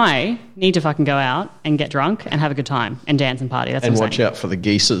 You and I need to fucking go out and get drunk and have a good time and dance and party. That's and what I'm watch saying. out for the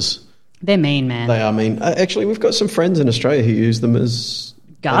geeses. They're mean, man. They are mean. Actually, we've got some friends in Australia who use them as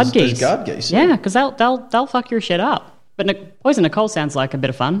guard geese. As guard geese. Yeah, because they'll fuck your shit up. But Poison Nicole sounds like a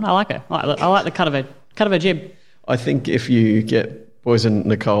bit of fun. I like her. I like the cut of her jib. I think if you get Poison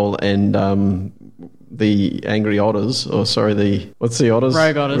Nicole and the angry otters, what's the otters?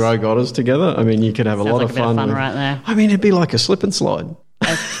 Rogue otters. Rogue otters together. I mean, you could have a lot of fun. Sounds like a bit of fun right there. I mean, it'd be like a slip and slide.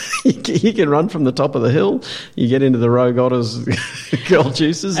 You can run from the top of the hill. You get into the Rogue Otters girl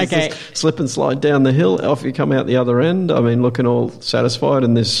juices. Okay. It's slip and slide down the hill. Off you come out the other end. I mean, looking all satisfied.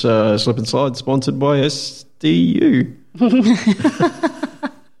 And this slip and slide sponsored by SDU.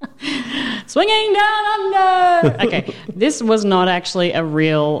 Swinging down under. Okay, this was not actually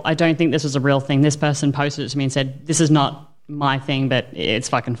I don't think this was a real thing. This person posted it to me and said, this is not my thing, but it's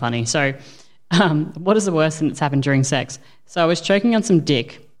fucking funny. So what is the worst thing that's happened during sex? So I was choking on some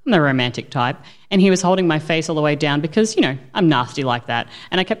dick. I'm the romantic type. And he was holding my face all the way down because, I'm nasty like that.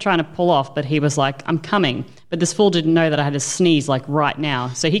 And I kept trying to pull off, but he was like, I'm coming. But this fool didn't know that I had to sneeze like right now.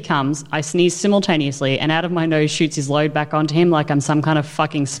 So he comes, I sneeze simultaneously, and out of my nose shoots his load back onto him like I'm some kind of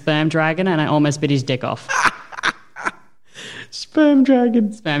fucking sperm dragon, and I almost bit his dick off. Sperm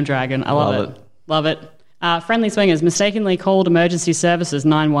dragon. Sperm dragon. I love it. Love it. Friendly Swingers mistakenly called emergency services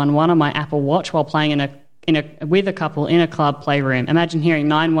 911 on my Apple Watch while playing with a couple in a club playroom. Imagine hearing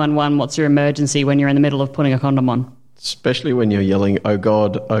 911, what's your emergency, when you're in the middle of putting a condom on. Especially when you're yelling, oh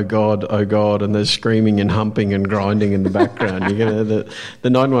God, oh God, oh God, and there's screaming and humping and grinding in the background. You're gonna the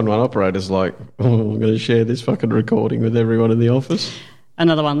 911 operator's like, I'm going to share this fucking recording with everyone in the office.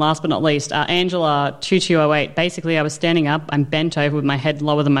 Another one, last but not least, Angela 2208. Basically, I was standing up, I'm bent over with my head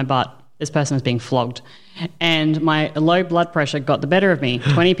lower than my butt. This person was being flogged. And my low blood pressure got the better of me.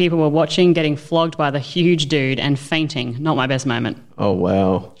 20 people were watching, getting flogged by the huge dude and fainting. Not my best moment. Oh,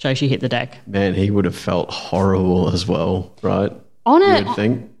 wow. So she hit the deck. Man, he would have felt horrible as well, right?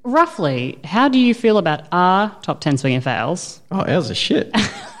 Roughly, how do you feel about our top 10 swinging fails? Oh, ours are shit.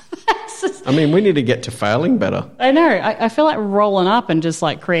 I mean, we need to get to failing better. I know. I feel like rolling up and just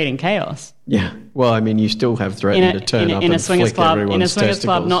like creating chaos. Yeah. Well, I mean, you still have threatened to turn up and flick everyone's in a swingers testicles.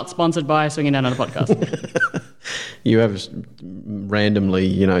 club, not sponsored by Swinging Down on a Podcast. You have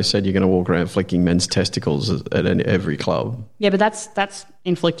randomly, said you're going to walk around flicking men's testicles at every club. Yeah, but that's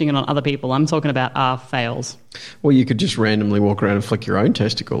inflicting it on other people. I'm talking about our fails. Well, you could just randomly walk around and flick your own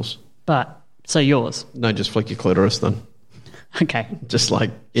testicles. So yours? No, just flick your clitoris then. Okay. Just like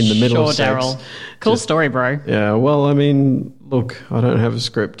in the middle of sex. Sure, Daryl. Cool story, bro. Yeah, well, I mean, look, I don't have a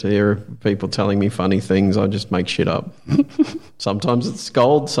script here. People telling me funny things, I just make shit up. Sometimes it's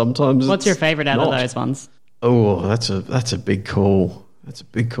gold, sometimes What's your favourite out of those ones? Oh, that's a big call. That's a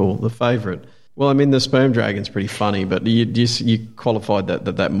big call. The favourite. Well, I mean, the sperm dragon's pretty funny, but you qualified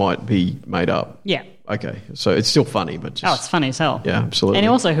that might be made up. Yeah. Okay, so it's still funny, but just... Oh, it's funny as hell. Yeah, absolutely. And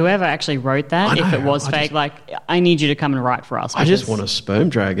also, whoever actually wrote that, if it was fake, I need you to come and write for us. I just want a sperm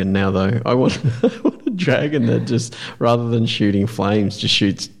dragon now, though. I want a dragon that just, rather than shooting flames, just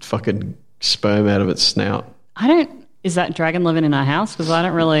shoots fucking sperm out of its snout. Is that dragon living in our house? Because I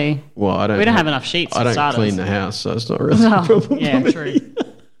don't really... Well, we don't have enough sheets for starters. I don't clean the house, so it's not really a problem. Yeah, true.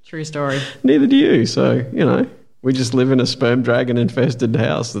 True story. Neither do you, so, we just live in a sperm dragon infested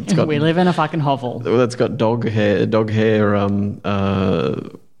house that's got... We live in a fucking hovel. That's got dog hair,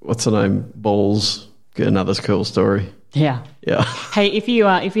 what's the name? Balls. Another cool story. Yeah. Yeah. Hey, if you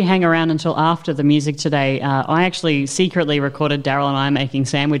hang around until after the music today, I actually secretly recorded Daryl and I making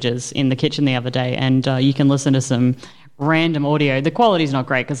sandwiches in the kitchen the other day, and you can listen to some random audio. The quality's not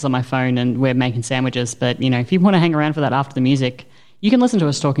great because it's on my phone and we're making sandwiches, but, if you want to hang around for that after the music, you can listen to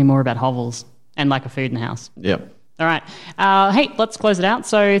us talking more about hovels and like a food in the house. Yep. All right. Hey, let's close it out.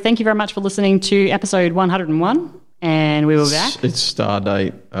 So thank you very much for listening to episode 101, and we will be back. It's star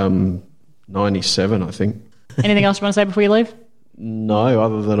date 97, I think. Anything else you want to say before you leave? No,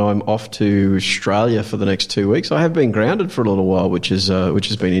 other than I'm off to Australia for the next 2 weeks. I have been grounded for a little while, which has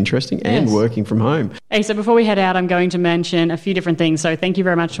been interesting, and working from home. Hey, so before we head out, I'm going to mention a few different things. So thank you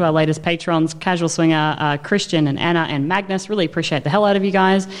very much to our latest patrons, Casual Swinger, Christian and Anna and Magnus. Really appreciate the hell out of you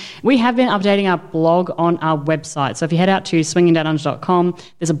guys. We have been updating our blog on our website. So if you head out to swingingdownunder.com,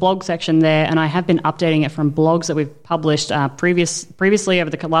 there's a blog section there, and I have been updating it from blogs that we've published previously over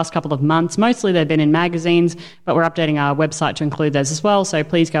the last couple of months. Mostly they've been in magazines, but we're updating our website to include those as well, so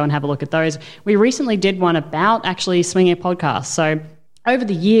please go and have a look at those. We recently did one about actually swinging podcasts. So over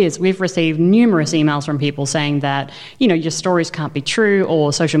the years, we've received numerous emails from people saying that, your stories can't be true,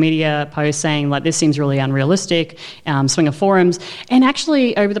 or social media posts saying, like, this seems really unrealistic, swinger forums. And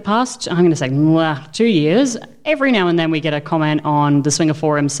actually, over the past, I'm going to say 2 years, every now and then we get a comment on the swinger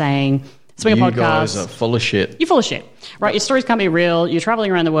forum saying, Swinger podcast. You guys are full of shit. You're full of shit. Right? Your stories can't be real. You're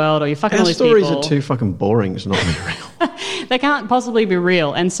traveling around the world, or you're fucking all these people. Our stories are too fucking boring. It's not really real. They can't possibly be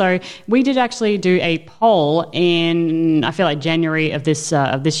real. And so we did actually do a poll in, I feel like, January of this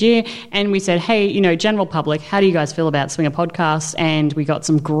year, and we said, hey, you know, general public, how do you guys feel about Swinger podcasts? And we got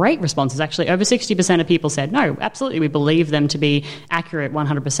some great responses. Actually, over 60% of people said, no, absolutely, we believe them to be accurate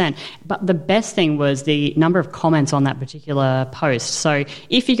 100%. But the best thing was the number of comments on that particular post. So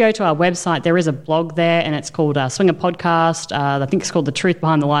if you go to our website, there is a blog there, and it's called Swinger Podcast. I think it's called The Truth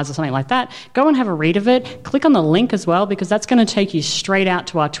Behind the Lies or something like that. Go and have a read of it. Click on the link as well, because that's going to take you straight out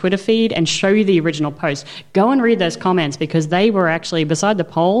to our Twitter feed and show you the original post. Go and read those comments, because they were actually, beside the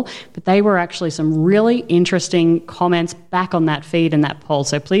poll, but they were actually some really interesting comments back on that feed and that poll.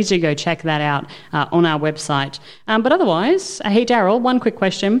 So please do go check that out on our website. But otherwise, hey, Daryl, one quick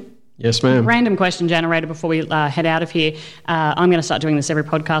question. Yes, ma'am. Random question generator before we head out of here. I'm going to start doing this every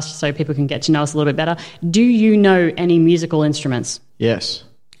podcast so people can get to know us a little bit better. Do you know any musical instruments? Yes.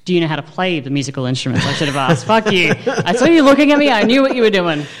 Do you know how to play the musical instruments? I should have asked. Fuck you. I saw you looking at me. I knew what you were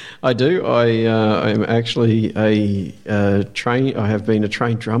doing. I do. I'm actually I have been a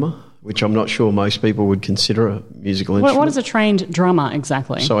trained drummer, which I'm not sure most people would consider a musical instrument. What is a trained drummer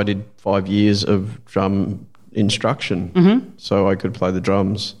exactly? So I did 5 years of drum instruction, so I could play the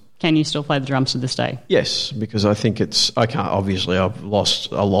drums. Can you still play the drums to this day? Yes, because I think I can't, obviously I've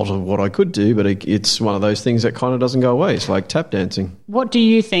lost a lot of what I could do, but it's one of those things that kind of doesn't go away. It's like tap dancing. What do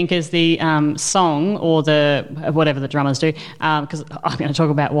you think is the song or the whatever the drummers do? Because I'm going to talk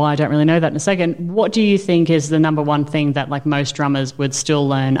about why I don't really know that in a second. What do you think is the number one thing that like most drummers would still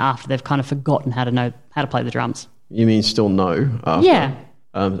learn after they've kind of forgotten how to play the drums? You mean still know after? Yeah.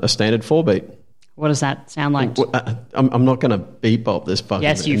 A standard 4-beat. What does that sound like? I'm not going to bebop this fucking...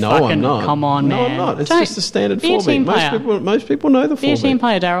 Yes, you no, fucking... I'm not. Come on, no, man. I'm not. It's just a standard 4-beat. Most people know the 4-beat. Be a team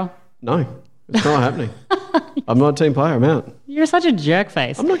player, Daryl. No, it's not happening. I'm not a team player. I'm out. You're such a jerk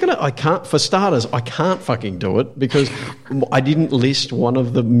face. I'm not going to... I can't... For starters, I can't fucking do it because I didn't list one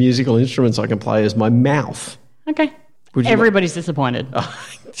of the musical instruments I can play as my mouth. Okay. Everybody's disappointed.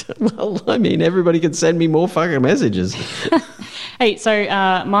 Well, I mean, everybody can send me more fucking messages. Hey, so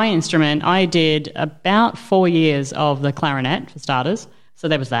my instrument, I did about 4 years of the clarinet, for starters. So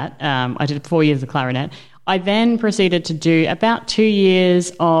there was that. I did 4 years of clarinet. I then proceeded to do about 2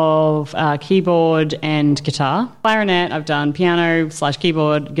 years of keyboard and guitar. Clarinet, I've done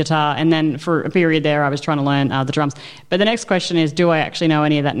piano/keyboard, guitar, and then for a period there I was trying to learn the drums. But the next question is, do I actually know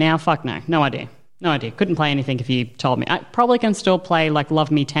any of that now? Fuck no. No idea. No idea. Couldn't play anything if you told me. I probably can still play like Love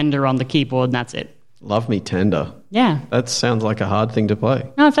Me Tender on the keyboard and that's it. Love Me Tender? Yeah. That sounds like a hard thing to play.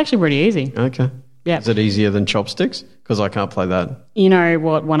 No, it's actually pretty easy. Okay. Yeah. Is it easier than Chopsticks? Because I can't play that. You know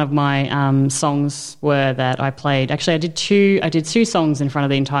what one of my songs were that I played? Actually, I did two songs in front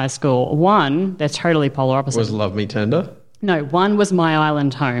of the entire school. One, they're totally polar opposite. Was Love Me Tender? No, one was My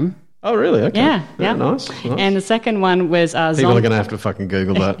Island Home. Oh, really? Okay. Yeah. Nice. And the second one was... People are going to have to fucking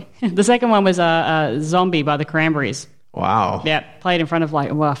Google that. The second one was Zombie by the Cranberries. Wow. Yeah, played in front of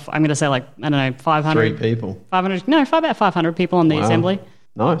I'm going to say I don't know, 500. 3 people. 500, no, about 500 people on the assembly.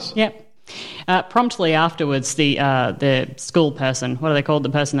 Nice. Yep. Promptly afterwards, the school person, what are they called? The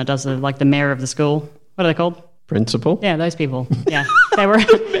person that does the mayor of the school. What are they called? Principal? Yeah, those people. Yeah. They were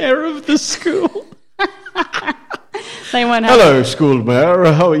the mayor of the school. They went. Hello, school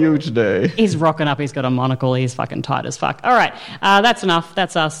mayor. How are you today? He's rocking up. He's got a monocle. He's fucking tight as fuck. All right, that's enough.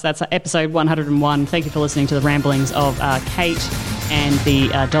 That's us. That's episode 101. Thank you for listening to the ramblings of Kate and the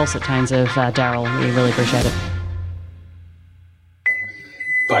dulcet tones of Daryl. We really appreciate it.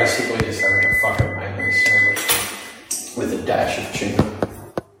 Basically, just having a fucking mayonnaise sandwich with a dash of tuna.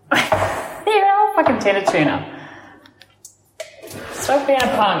 You're all fucking tuna tuna. Stop being a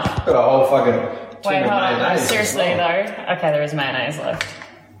punk. Got a whole fucking. Wait, hold on. Seriously, though. Okay, there is mayonnaise left.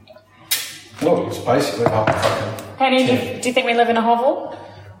 Look, it's basically up a fucking... Penny, do you think we live in a hovel?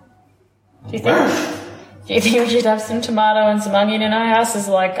 Do you think we should have some tomato and some onion in our house as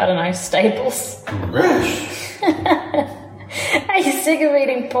I don't know, staples? Rash. Are you sick of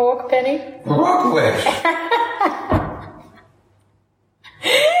eating pork, Penny? Rockwish.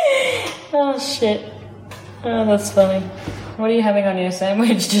 Oh, shit. Oh, that's funny. What are you having on your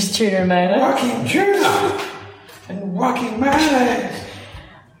sandwich? Just tuna and mayonnaise? Wacky tuna and wacky mayonnaise.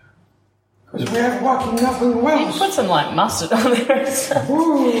 Because we have wacky nothing else. Put some mustard on there.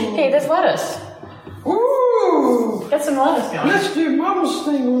 Hey, there's lettuce. Ooh. Get some lettuce going. Let's do Mum's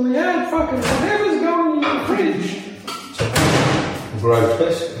thing when we add fucking whatever's going in your fridge.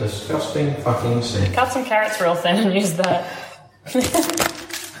 Grotesque, disgusting fucking sin. Cut some carrots real thin and use that.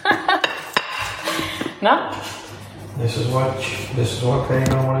 No? This is what Penny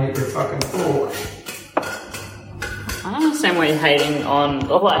don't want to eat your fucking pork. I don't know. understand why you're hating on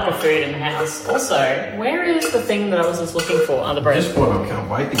the lack of food in the house. Also, where is the thing that I was just looking for? Oh, the bread. This point, I can't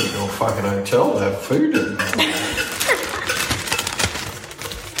wait to get to a fucking hotel to have food in.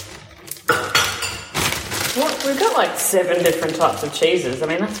 Well, we've got like 7 different types of cheeses. I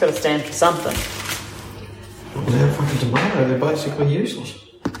mean, that's got to stand for something. Without fucking tomato, they're basically useless.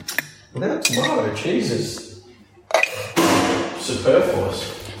 Without tomato, cheese is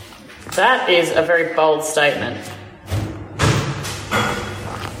superfluous. That is a very bold statement.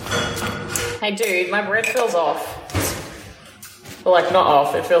 Hey dude, my bread feels off. Well, like, not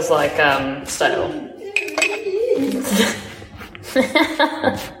off, it feels like, stale.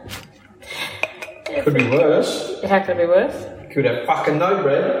 Could be worse. How could it be worse? Could have fucking no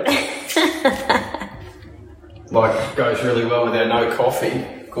bread. Like, goes really well with our no coffee.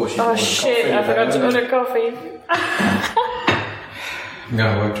 Of course you Oh shit, I forgot to order coffee. I'm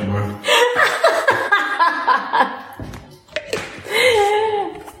going to work tomorrow.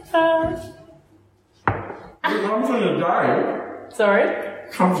 It comes in a day. Sorry?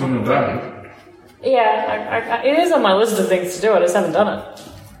 Comes in a day. Yeah, it is on my list of things to do. I just haven't done it.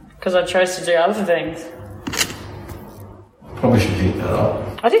 Because I chose to do other things. Probably should heat that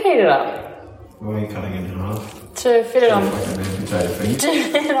up. I did heat it up. Why are you cutting it in half? To fit it on. Potato fingers. To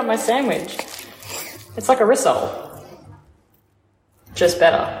fit it on my sandwich. It's like a rissole. Just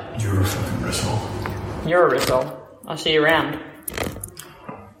better. You're a fucking rissole. You're a rissole. I see you around.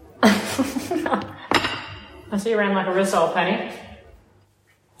 I see you around like a rissole, Penny.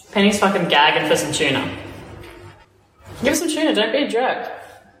 Penny's fucking gagging for some tuna. Give her some tuna, don't be a jerk.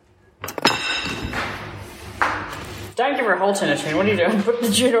 Don't give her a whole tin of tuna. What are you doing? Put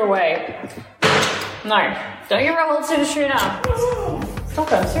the tuna away. No. Don't give her a whole tin of tuna. Stop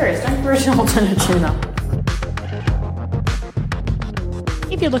it, I'm serious. Don't give her a whole tin of tuna.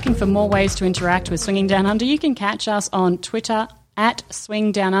 If you're looking for more ways to interact with Swinging Down Under, you can catch us on Twitter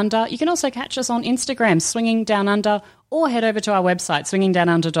 @SwingDownUnder. You can also catch us on Instagram, Swinging Down Under, or head over to our website,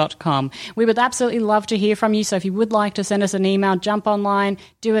 swingingdownunder.com. We would absolutely love to hear from you, so if you would like to send us an email, jump online,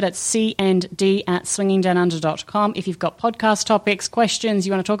 do it at cnd@swingingdownunder.com. If you've got podcast topics, questions,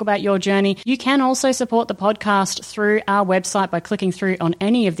 you want to talk about your journey, you can also support the podcast through our website by clicking through on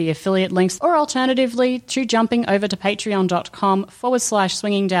any of the affiliate links, or alternatively to jumping over to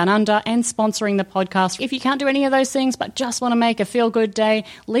patreon.com/swingingdownunder and sponsoring the podcast. If you can't do any of those things but just want to make a feel-good day,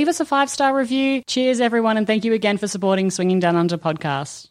 leave us a 5-star review. Cheers, everyone, and thank you again for supporting Swinging Down Under podcast.